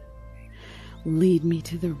 Lead me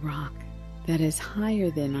to the rock that is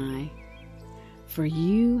higher than I, for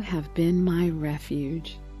you have been my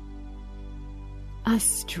refuge, a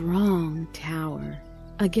strong tower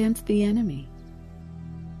against the enemy.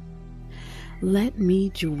 Let me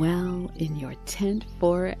dwell in your tent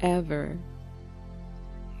forever.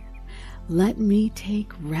 Let me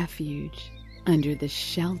take refuge under the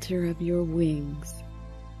shelter of your wings.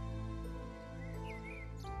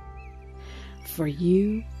 For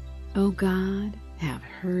you, O God, have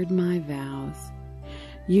heard my vows.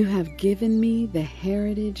 You have given me the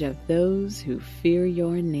heritage of those who fear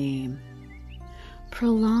your name.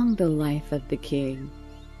 Prolong the life of the king.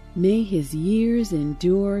 May his years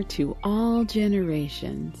endure to all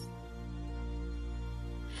generations.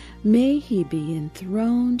 May he be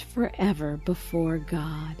enthroned forever before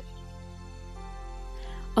God.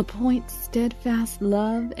 Appoint steadfast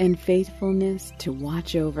love and faithfulness to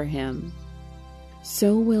watch over him.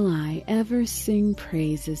 So will I ever sing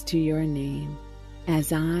praises to your name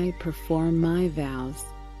as I perform my vows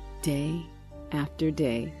day after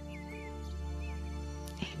day.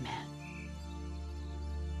 Amen.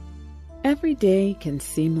 Every day can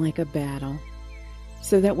seem like a battle,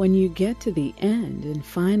 so that when you get to the end and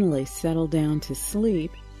finally settle down to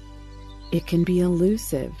sleep, It can be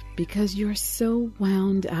elusive because you're so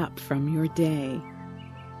wound up from your day.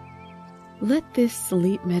 Let this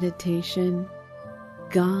sleep meditation,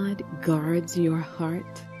 God guards your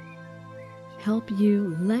heart, help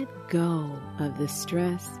you let go of the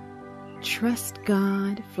stress, trust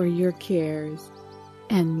God for your cares,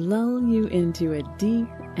 and lull you into a deep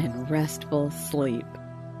and restful sleep.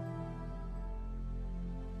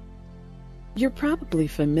 You're probably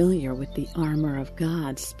familiar with the armor of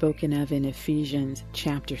God spoken of in Ephesians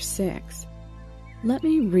chapter 6. Let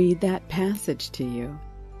me read that passage to you.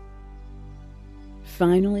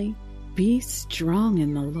 Finally, be strong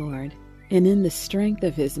in the Lord and in the strength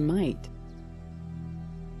of His might.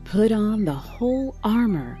 Put on the whole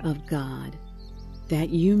armor of God, that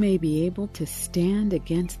you may be able to stand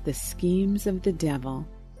against the schemes of the devil.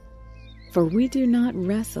 For we do not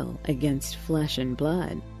wrestle against flesh and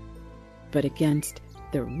blood, but against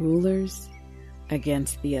the rulers,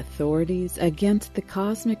 against the authorities, against the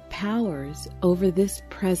cosmic powers over this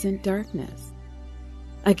present darkness,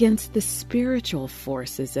 against the spiritual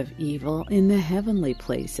forces of evil in the heavenly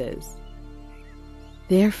places.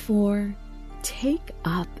 Therefore, take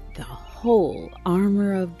up the whole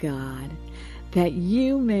armor of God, that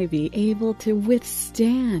you may be able to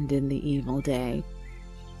withstand in the evil day,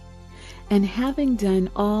 and having done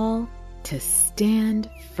all, to stand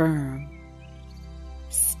firm.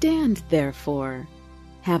 Stand therefore,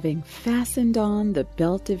 having fastened on the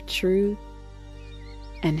belt of truth,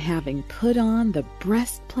 and having put on the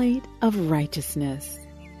breastplate of righteousness,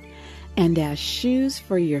 and as shoes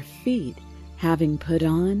for your feet, having put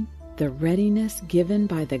on the readiness given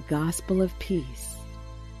by the gospel of peace.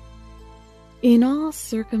 In all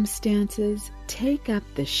circumstances, take up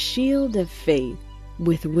the shield of faith,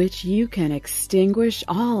 with which you can extinguish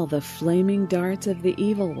all the flaming darts of the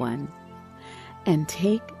evil one, and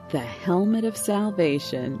take the helmet of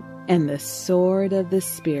salvation and the sword of the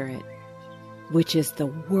Spirit, which is the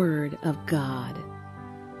Word of God.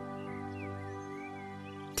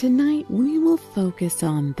 Tonight we will focus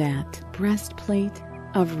on that breastplate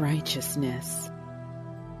of righteousness,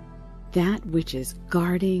 that which is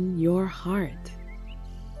guarding your heart.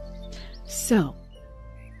 So,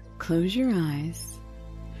 close your eyes,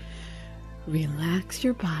 relax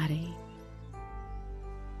your body,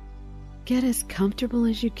 get as comfortable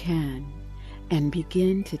as you can, and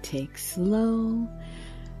begin to take slow,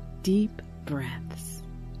 deep breaths.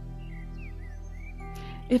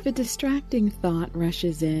 If a distracting thought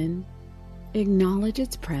rushes in, acknowledge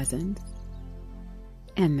its presence,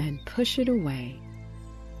 and then push it away.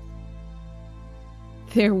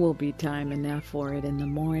 There will be time enough for it in the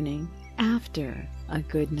morning after a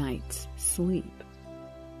good night's sleep.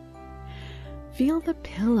 Feel the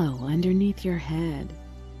pillow underneath your head,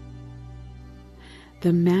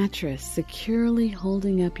 the mattress securely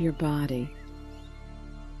holding up your body.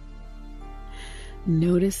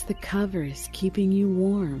 Notice the covers keeping you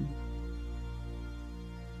warm.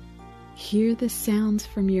 Hear the sounds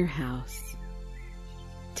from your house.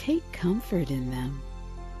 Take comfort in them.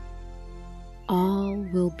 All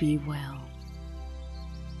will be well.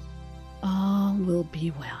 All will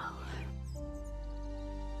be well.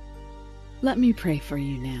 Let me pray for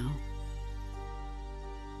you now.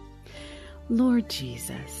 Lord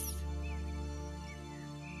Jesus,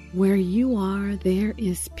 where you are, there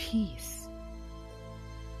is peace.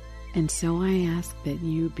 And so I ask that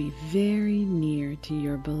you be very near to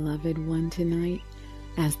your beloved one tonight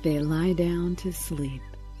as they lie down to sleep.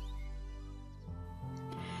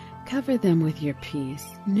 Cover them with your peace,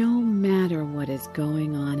 no matter what is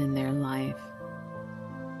going on in their life.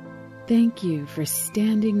 Thank you for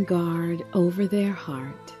standing guard over their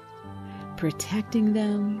heart, protecting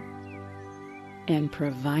them, and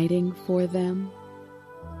providing for them.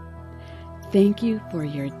 Thank you for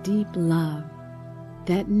your deep love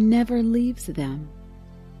that never leaves them.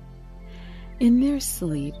 In their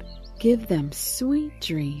sleep, give them sweet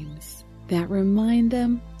dreams that remind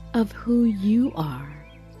them of who you are.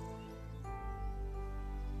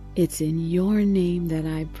 It's in your name that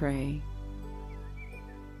I pray.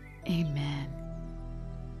 Amen.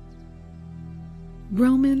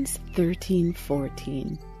 Romans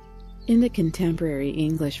 13:14 in the Contemporary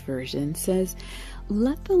English Version says,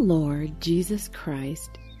 "Let the Lord Jesus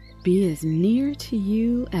Christ be as near to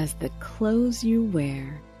you as the clothes you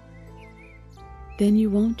wear. Then you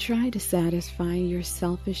won't try to satisfy your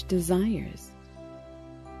selfish desires."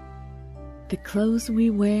 The clothes we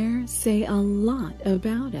wear say a lot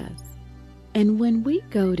about us. And when we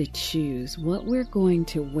go to choose what we're going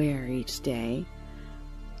to wear each day,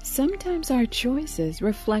 sometimes our choices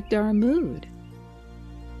reflect our mood.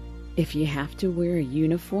 If you have to wear a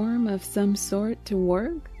uniform of some sort to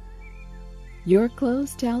work, Your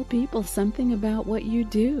clothes tell people something about what you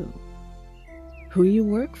do, who you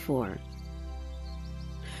work for.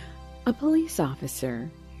 A police officer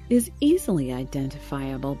is easily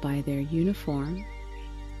identifiable by their uniform.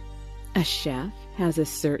 A chef has a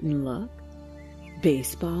certain look.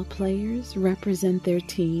 Baseball players represent their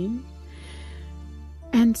team.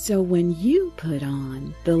 And so when you put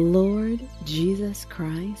on the Lord Jesus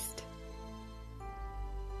Christ,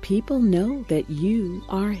 people know that you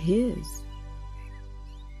are His.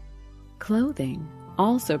 Clothing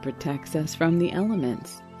also protects us from the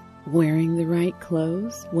elements. Wearing the right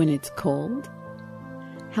clothes when it's cold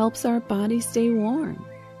helps our body stay warm.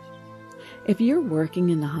 If you're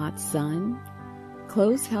working in the hot sun,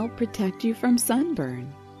 clothes help protect you from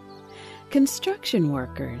sunburn. Construction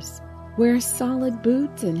workers wear solid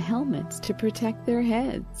boots and helmets to protect their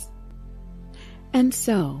heads. And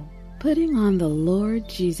so, putting on the Lord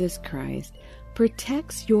Jesus Christ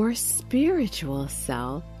protects your spiritual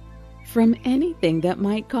self from anything that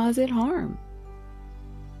might cause it harm.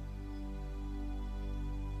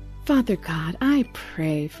 Father God, I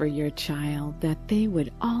pray for your child that they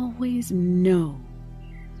would always know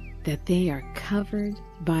that they are covered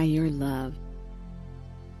by your love,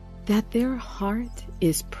 that their heart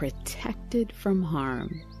is protected from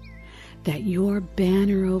harm, that your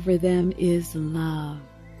banner over them is love.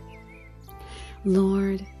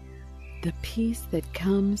 Lord, the peace that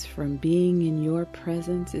comes from being in your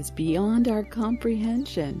presence is beyond our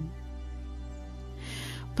comprehension.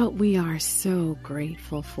 But we are so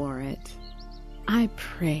grateful for it. I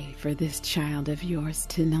pray for this child of yours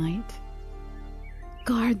tonight.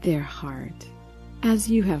 Guard their heart as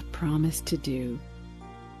you have promised to do.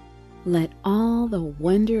 Let all the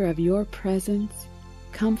wonder of your presence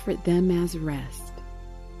comfort them as rest.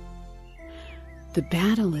 The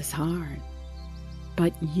battle is hard,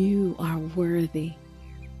 but you are worthy.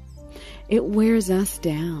 It wears us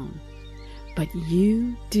down, but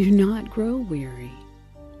you do not grow weary.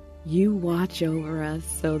 You watch over us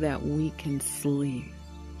so that we can sleep.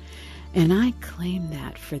 And I claim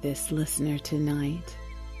that for this listener tonight.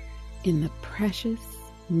 In the precious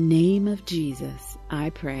name of Jesus,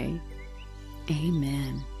 I pray.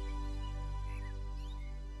 Amen.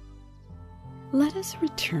 Let us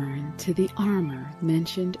return to the armor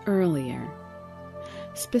mentioned earlier,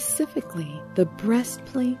 specifically the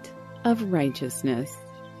breastplate of righteousness.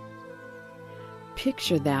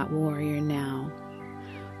 Picture that warrior now,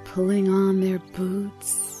 pulling on their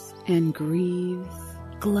boots and greaves,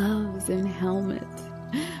 gloves and helmet,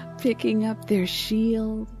 picking up their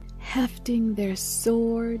shield, hefting their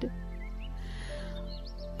sword.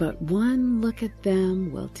 But one look at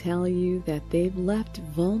them will tell you that they've left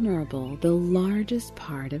vulnerable the largest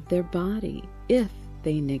part of their body if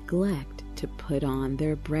they neglect to put on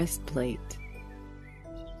their breastplate.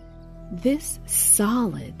 This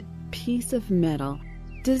solid piece of metal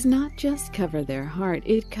does not just cover their heart,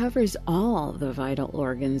 it covers all the vital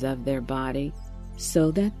organs of their body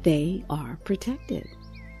so that they are protected.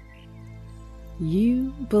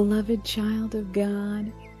 You, beloved child of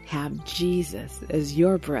God, have Jesus as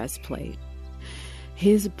your breastplate.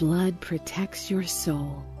 His blood protects your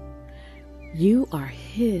soul. You are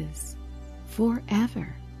His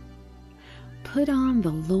forever. Put on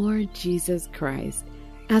the Lord Jesus Christ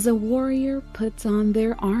as a warrior puts on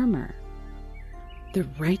their armor. The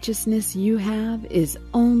righteousness you have is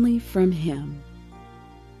only from Him.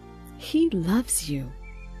 He loves you.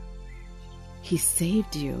 He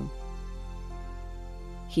saved you.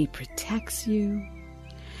 He protects you.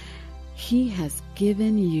 He has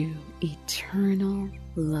given you eternal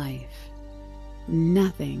life.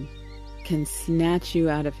 Nothing can snatch you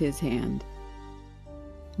out of His hand.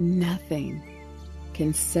 Nothing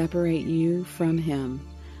can separate you from Him,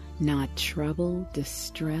 not trouble,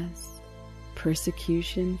 distress,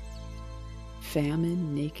 persecution,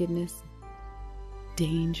 famine, nakedness,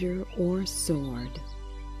 danger, or sword.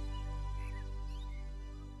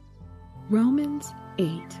 Romans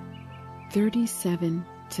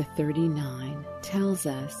 8:37-39 tells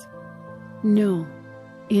us, "No,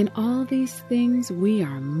 in all these things we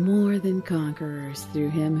are more than conquerors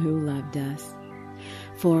through Him who loved us.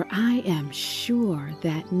 For I am sure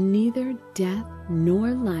that neither death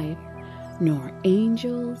nor life, nor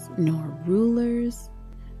angels, nor rulers,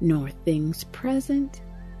 nor things present,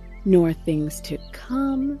 nor things to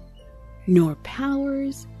come, nor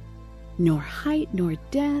powers, nor height, nor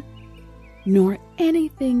depth, nor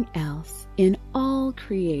anything else in all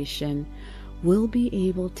creation will be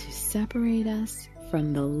able to separate us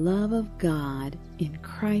from the love of God in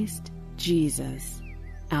Christ Jesus,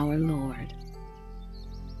 our Lord."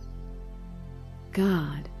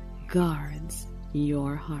 God guards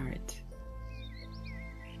your heart.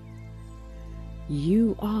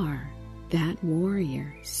 you are that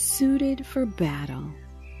warrior suited for battle.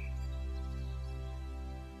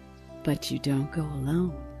 But you don't go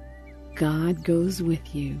alone. God goes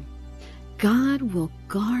with you. God will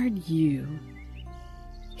guard you.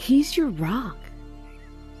 He's your rock,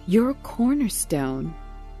 your cornerstone.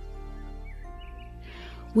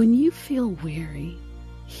 When you feel weary,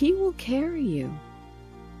 He will carry you.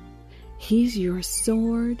 He's your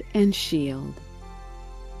sword and shield.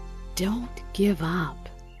 Don't give up.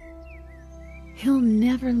 He'll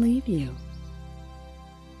never leave you.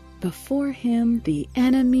 Before Him, the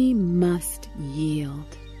enemy must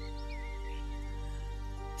yield.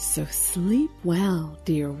 So sleep well,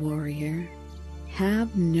 dear warrior.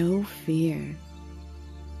 Have no fear.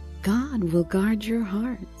 God will guard your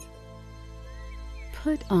heart.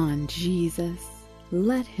 Put on Jesus.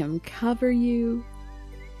 Let Him cover you.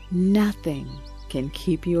 Nothing can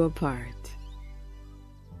keep you apart.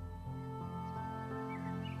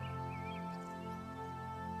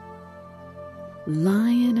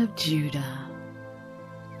 Lion of Judah,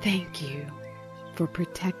 thank you for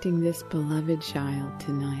protecting this beloved child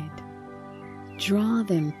tonight. Draw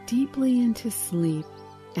them deeply into sleep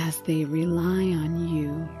as they rely on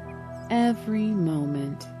you every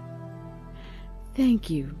moment. Thank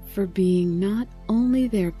you for being not only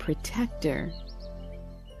their protector,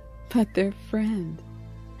 but their friend,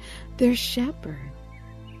 their shepherd,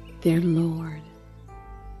 their Lord.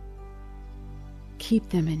 Keep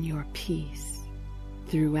them in your peace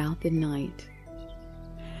throughout the night.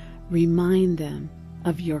 Remind them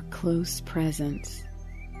of your close presence.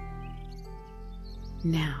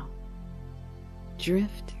 Now,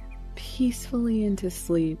 drift peacefully into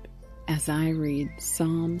sleep as I read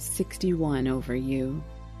Psalm 61 over you.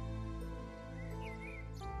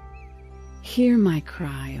 Hear my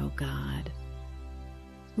cry, O God.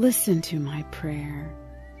 Listen to my prayer.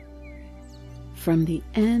 From the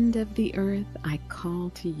end of the earth I call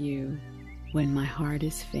to you when my heart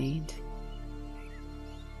is faint.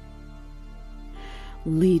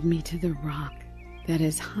 Lead me to the rock that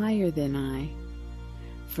is higher than I,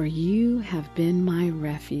 for you have been my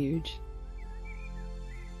refuge,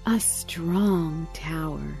 a strong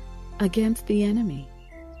tower against the enemy.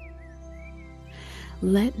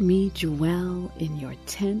 Let me dwell in your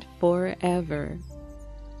tent forever.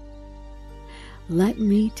 Let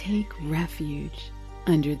me take refuge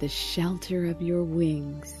under the shelter of your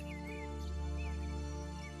wings.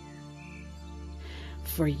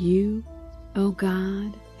 For you, O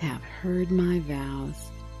God, have heard my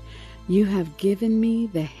vows. You have given me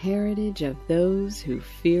the heritage of those who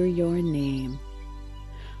fear your name.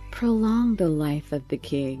 Prolong the life of the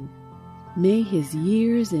king. May his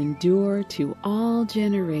years endure to all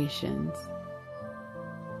generations.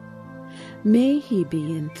 May he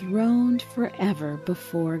be enthroned forever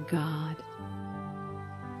before God.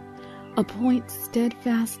 Appoint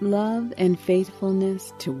steadfast love and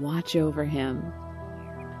faithfulness to watch over him.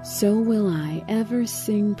 So will I ever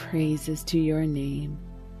sing praises to your name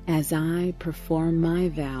as I perform my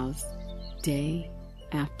vows day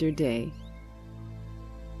after day.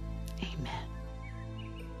 Amen.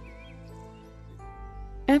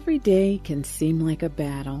 Every day can seem like a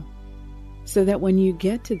battle, so that when you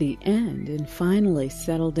get to the end and finally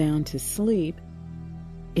settle down to sleep,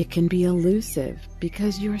 it can be elusive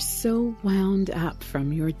because you're so wound up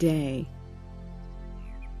from your day.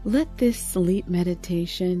 Let this sleep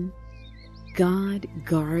meditation, God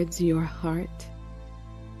guards your heart,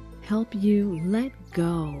 help you let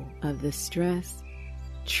go of the stress,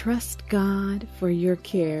 trust God for your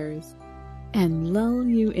cares, and lull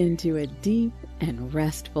you into a deep and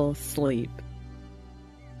restful sleep.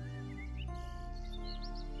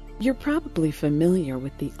 You're probably familiar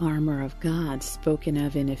with the armor of God spoken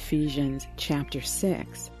of in Ephesians chapter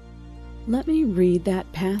 6. Let me read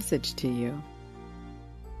that passage to you.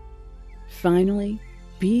 Finally,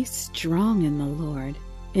 be strong in the Lord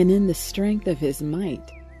and in the strength of his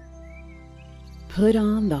might. Put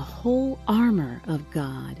on the whole armor of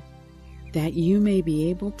God, that you may be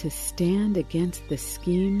able to stand against the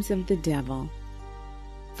schemes of the devil.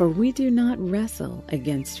 For we do not wrestle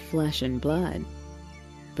against flesh and blood,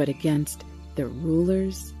 but against the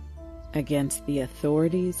rulers, against the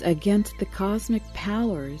authorities, against the cosmic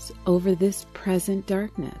powers over this present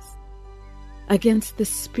darkness, against the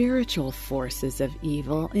spiritual forces of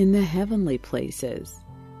evil in the heavenly places.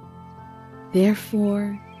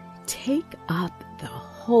 Therefore, take up the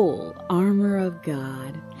whole armor of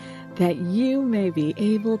God, that you may be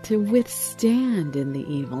able to withstand in the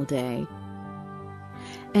evil day,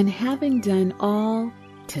 and having done all,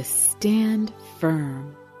 to stand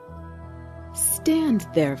firm. Stand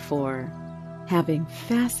therefore, having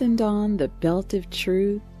fastened on the belt of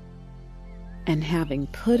truth, and having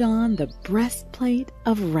put on the breastplate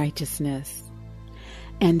of righteousness,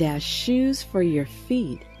 and as shoes for your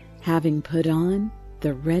feet, having put on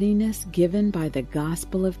the readiness given by the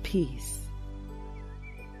gospel of peace.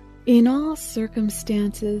 In all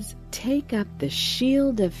circumstances, take up the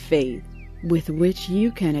shield of faith, with which you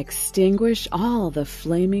can extinguish all the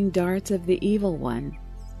flaming darts of the evil one,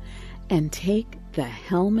 and take the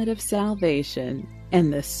helmet of salvation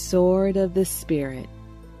and the sword of the Spirit,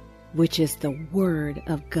 which is the Word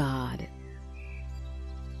of God.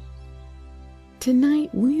 Tonight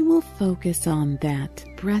we will focus on that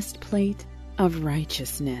breastplate of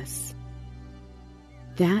righteousness,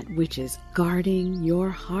 that which is guarding your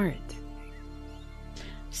heart.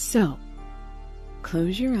 So,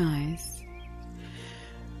 close your eyes,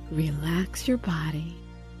 relax your body,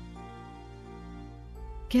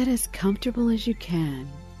 get as comfortable as you can,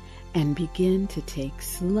 and begin to take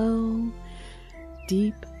slow,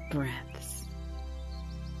 deep breaths.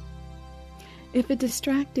 If a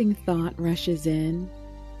distracting thought rushes in,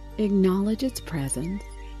 acknowledge its presence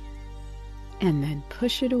and then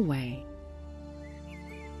push it away.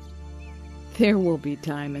 There will be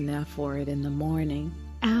time enough for it in the morning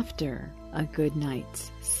after a good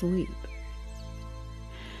night's sleep.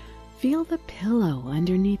 Feel the pillow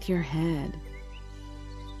underneath your head,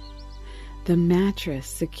 the mattress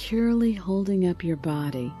securely holding up your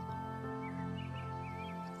body.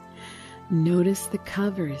 Notice the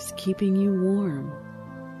covers keeping you warm.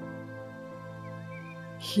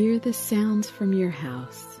 Hear the sounds from your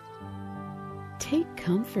house. Take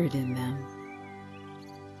comfort in them.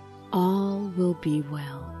 All will be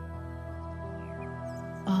well.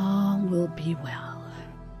 All will be well.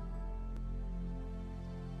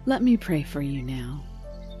 Let me pray for you now.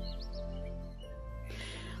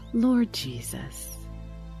 Lord Jesus,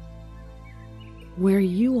 where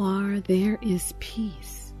you are, there is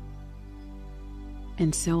peace.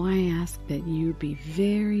 And so I ask that you be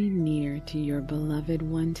very near to your beloved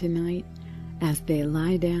one tonight as they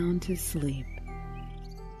lie down to sleep.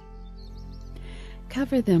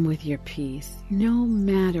 Cover them with your peace, no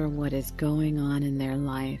matter what is going on in their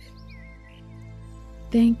life.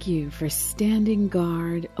 Thank you for standing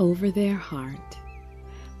guard over their heart,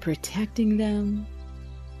 protecting them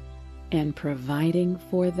and providing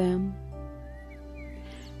for them.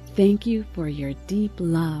 Thank you for your deep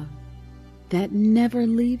love that never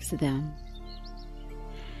leaves them.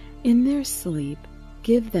 In their sleep,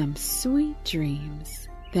 give them sweet dreams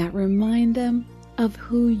that remind them of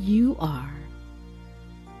who you are.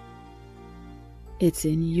 It's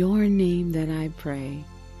in your name that I pray.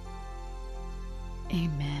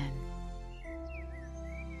 Amen.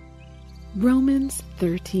 Romans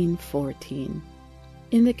 13:14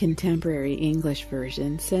 in the Contemporary English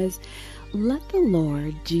Version says, "Let the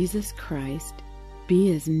Lord Jesus Christ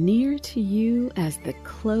be as near to you as the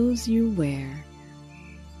clothes you wear.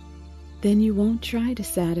 Then you won't try to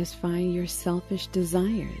satisfy your selfish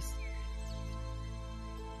desires."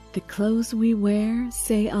 The clothes we wear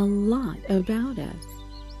say a lot about us.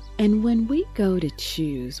 And when we go to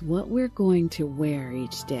choose what we're going to wear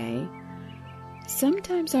each day,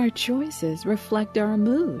 sometimes our choices reflect our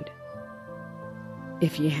mood.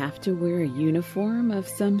 If you have to wear a uniform of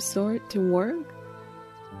some sort to work,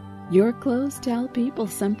 your clothes tell people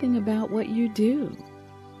something about what you do,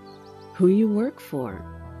 who you work for.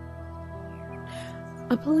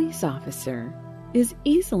 A police officer is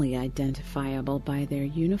easily identifiable by their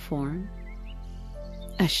uniform.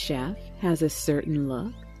 A chef has a certain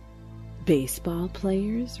look. Baseball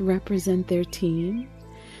players represent their team.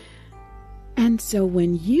 And so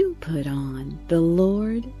when you put on the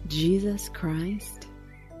Lord Jesus Christ,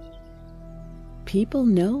 people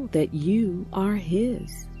know that you are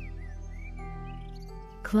His.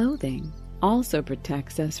 Clothing also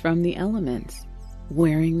protects us from the elements.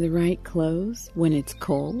 Wearing the right clothes when it's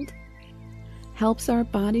cold helps our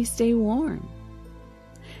body stay warm.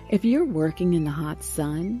 If you're working in the hot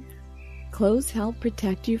sun, clothes help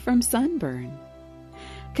protect you from sunburn.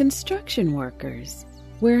 Construction workers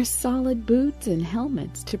wear solid boots and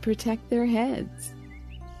helmets to protect their heads.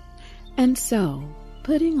 And so,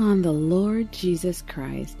 putting on the Lord Jesus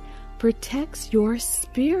Christ protects your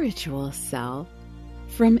spiritual self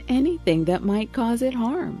from anything that might cause it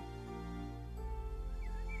harm.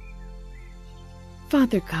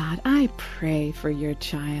 Father God, I pray for your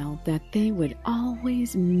child that they would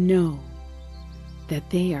always know that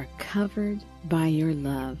they are covered by your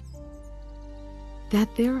love,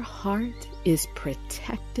 that their heart is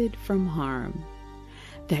protected from harm,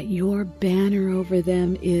 that your banner over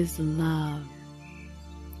them is love.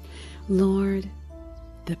 Lord,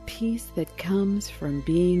 The peace that comes from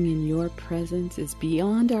being in your presence is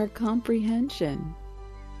beyond our comprehension.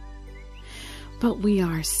 But we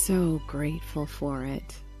are so grateful for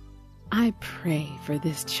it. I pray for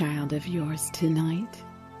this child of yours tonight.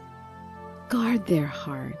 Guard their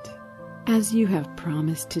heart as you have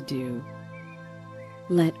promised to do.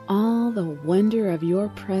 Let all the wonder of your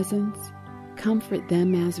presence comfort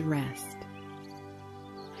them as rest.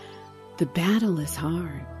 The battle is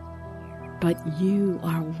hard, but you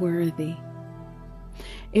are worthy.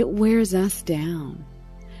 It wears us down,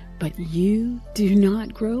 but you do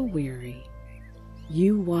not grow weary.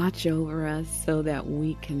 You watch over us so that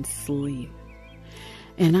we can sleep.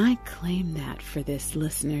 And I claim that for this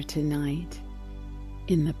listener tonight.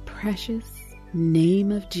 In the precious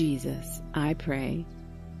name of Jesus, I pray.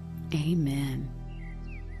 Amen.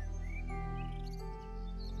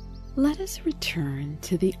 Let us return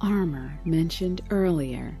to the armor mentioned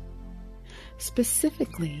earlier,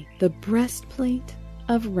 specifically the breastplate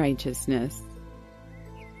of righteousness.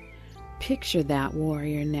 Picture that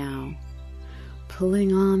warrior now,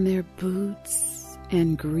 pulling on their boots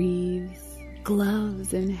and greaves,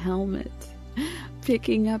 gloves and helmet,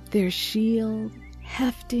 picking up their shield,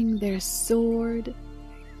 hefting their sword.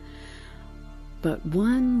 But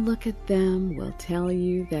one look at them will tell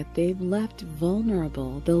you that they've left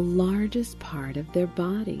vulnerable the largest part of their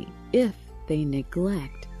body if they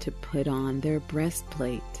neglect to put on their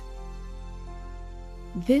breastplate.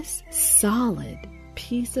 This solid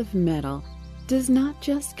piece of metal does not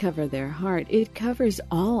just cover their heart, it covers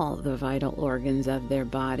all the vital organs of their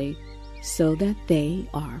body so that they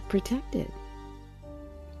are protected.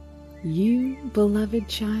 You, beloved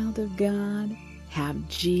child of God, have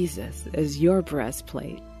Jesus as your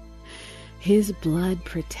breastplate. His blood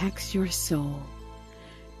protects your soul.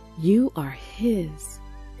 You are His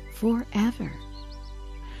forever.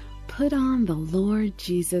 Put on the Lord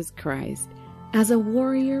Jesus Christ as a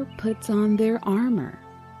warrior puts on their armor.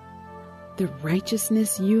 The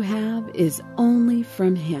righteousness you have is only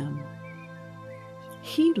from Him.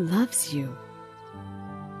 He loves you.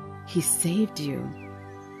 He saved you.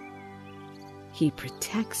 He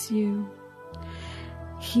protects you.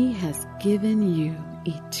 He has given you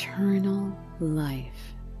eternal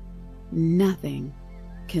life. Nothing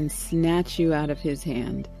can snatch you out of His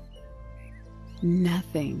hand.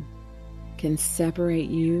 Nothing can separate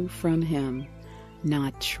you from Him,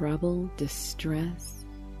 not trouble, distress,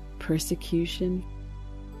 persecution,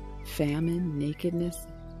 famine, nakedness,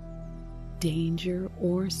 danger,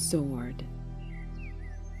 or sword.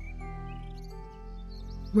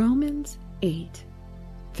 Romans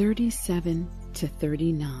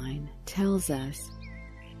 8:37-39 tells us,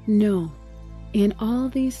 "No, in all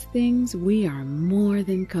these things we are more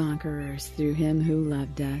than conquerors through Him who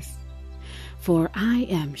loved us. For I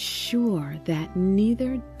am sure that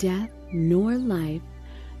neither death nor life,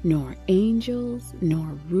 nor angels, nor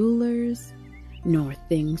rulers, nor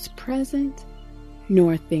things present,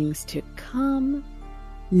 nor things to come,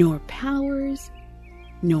 nor powers,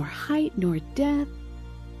 nor height, nor depth,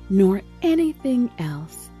 nor anything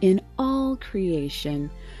else in all creation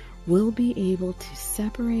will be able to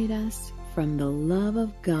separate us from the love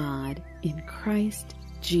of God in Christ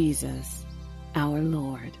Jesus our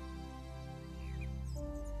Lord."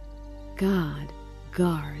 God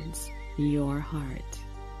guards your heart.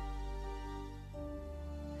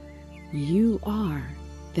 You are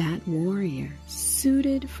that warrior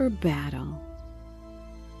suited for battle.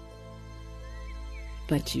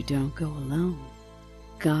 But you don't go alone.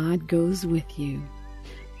 God goes with you.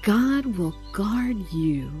 God will guard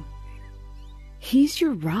you. He's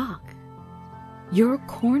your rock, your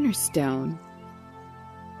cornerstone.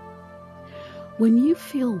 When you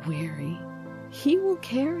feel weary, He will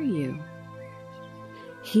carry you.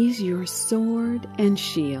 He's your sword and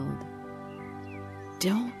shield.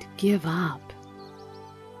 Don't give up.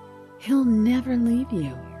 He'll never leave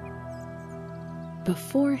you.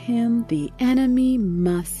 Before Him, the enemy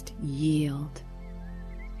must yield.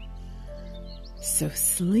 So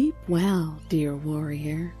sleep well, dear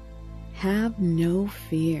warrior. Have no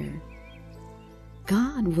fear.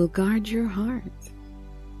 God will guard your heart.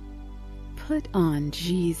 Put on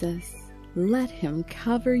Jesus. Let Him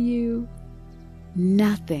cover you.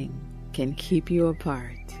 Nothing can keep you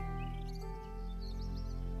apart.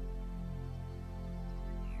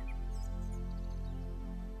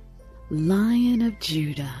 Lion of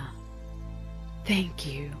Judah, thank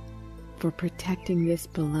you for protecting this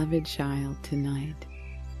beloved child tonight.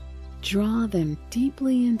 Draw them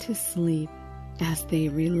deeply into sleep as they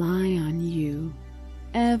rely on you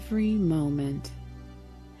every moment.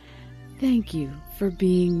 Thank you for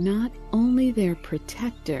being not only their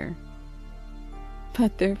protector,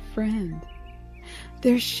 but their friend,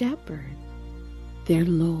 their shepherd, their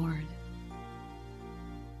Lord.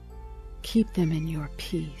 Keep them in your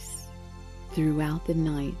peace throughout the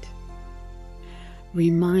night.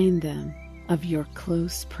 Remind them of your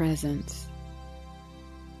close presence.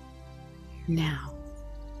 Now,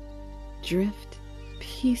 drift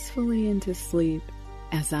peacefully into sleep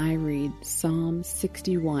as I read Psalm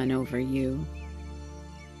 61 over you.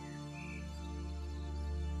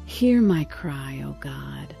 Hear my cry, O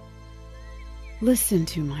God. Listen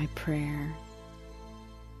to my prayer.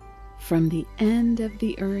 From the end of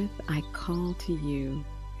the earth I call to you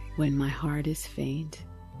when my heart is faint.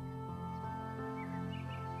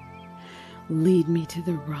 Lead me to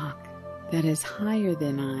the rock that is higher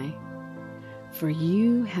than I, for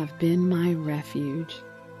you have been my refuge,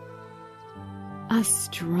 a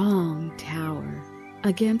strong tower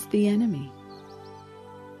against the enemy.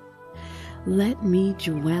 Let me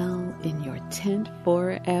dwell in your tent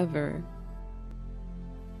forever.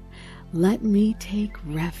 Let me take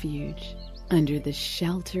refuge under the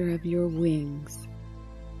shelter of your wings.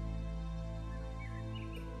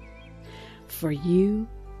 For you,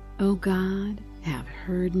 O God, have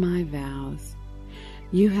heard my vows.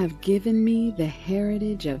 You have given me the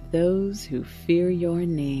heritage of those who fear your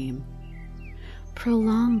name.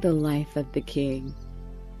 Prolong the life of the king.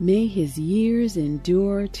 May his years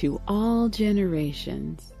endure to all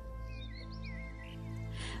generations.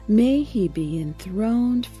 May he be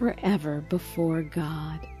enthroned forever before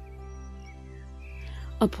God.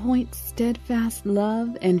 Appoint steadfast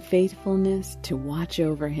love and faithfulness to watch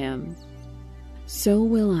over him. So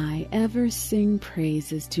will I ever sing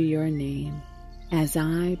praises to your name as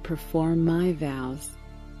I perform my vows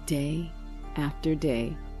day after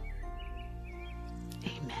day.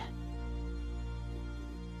 Amen.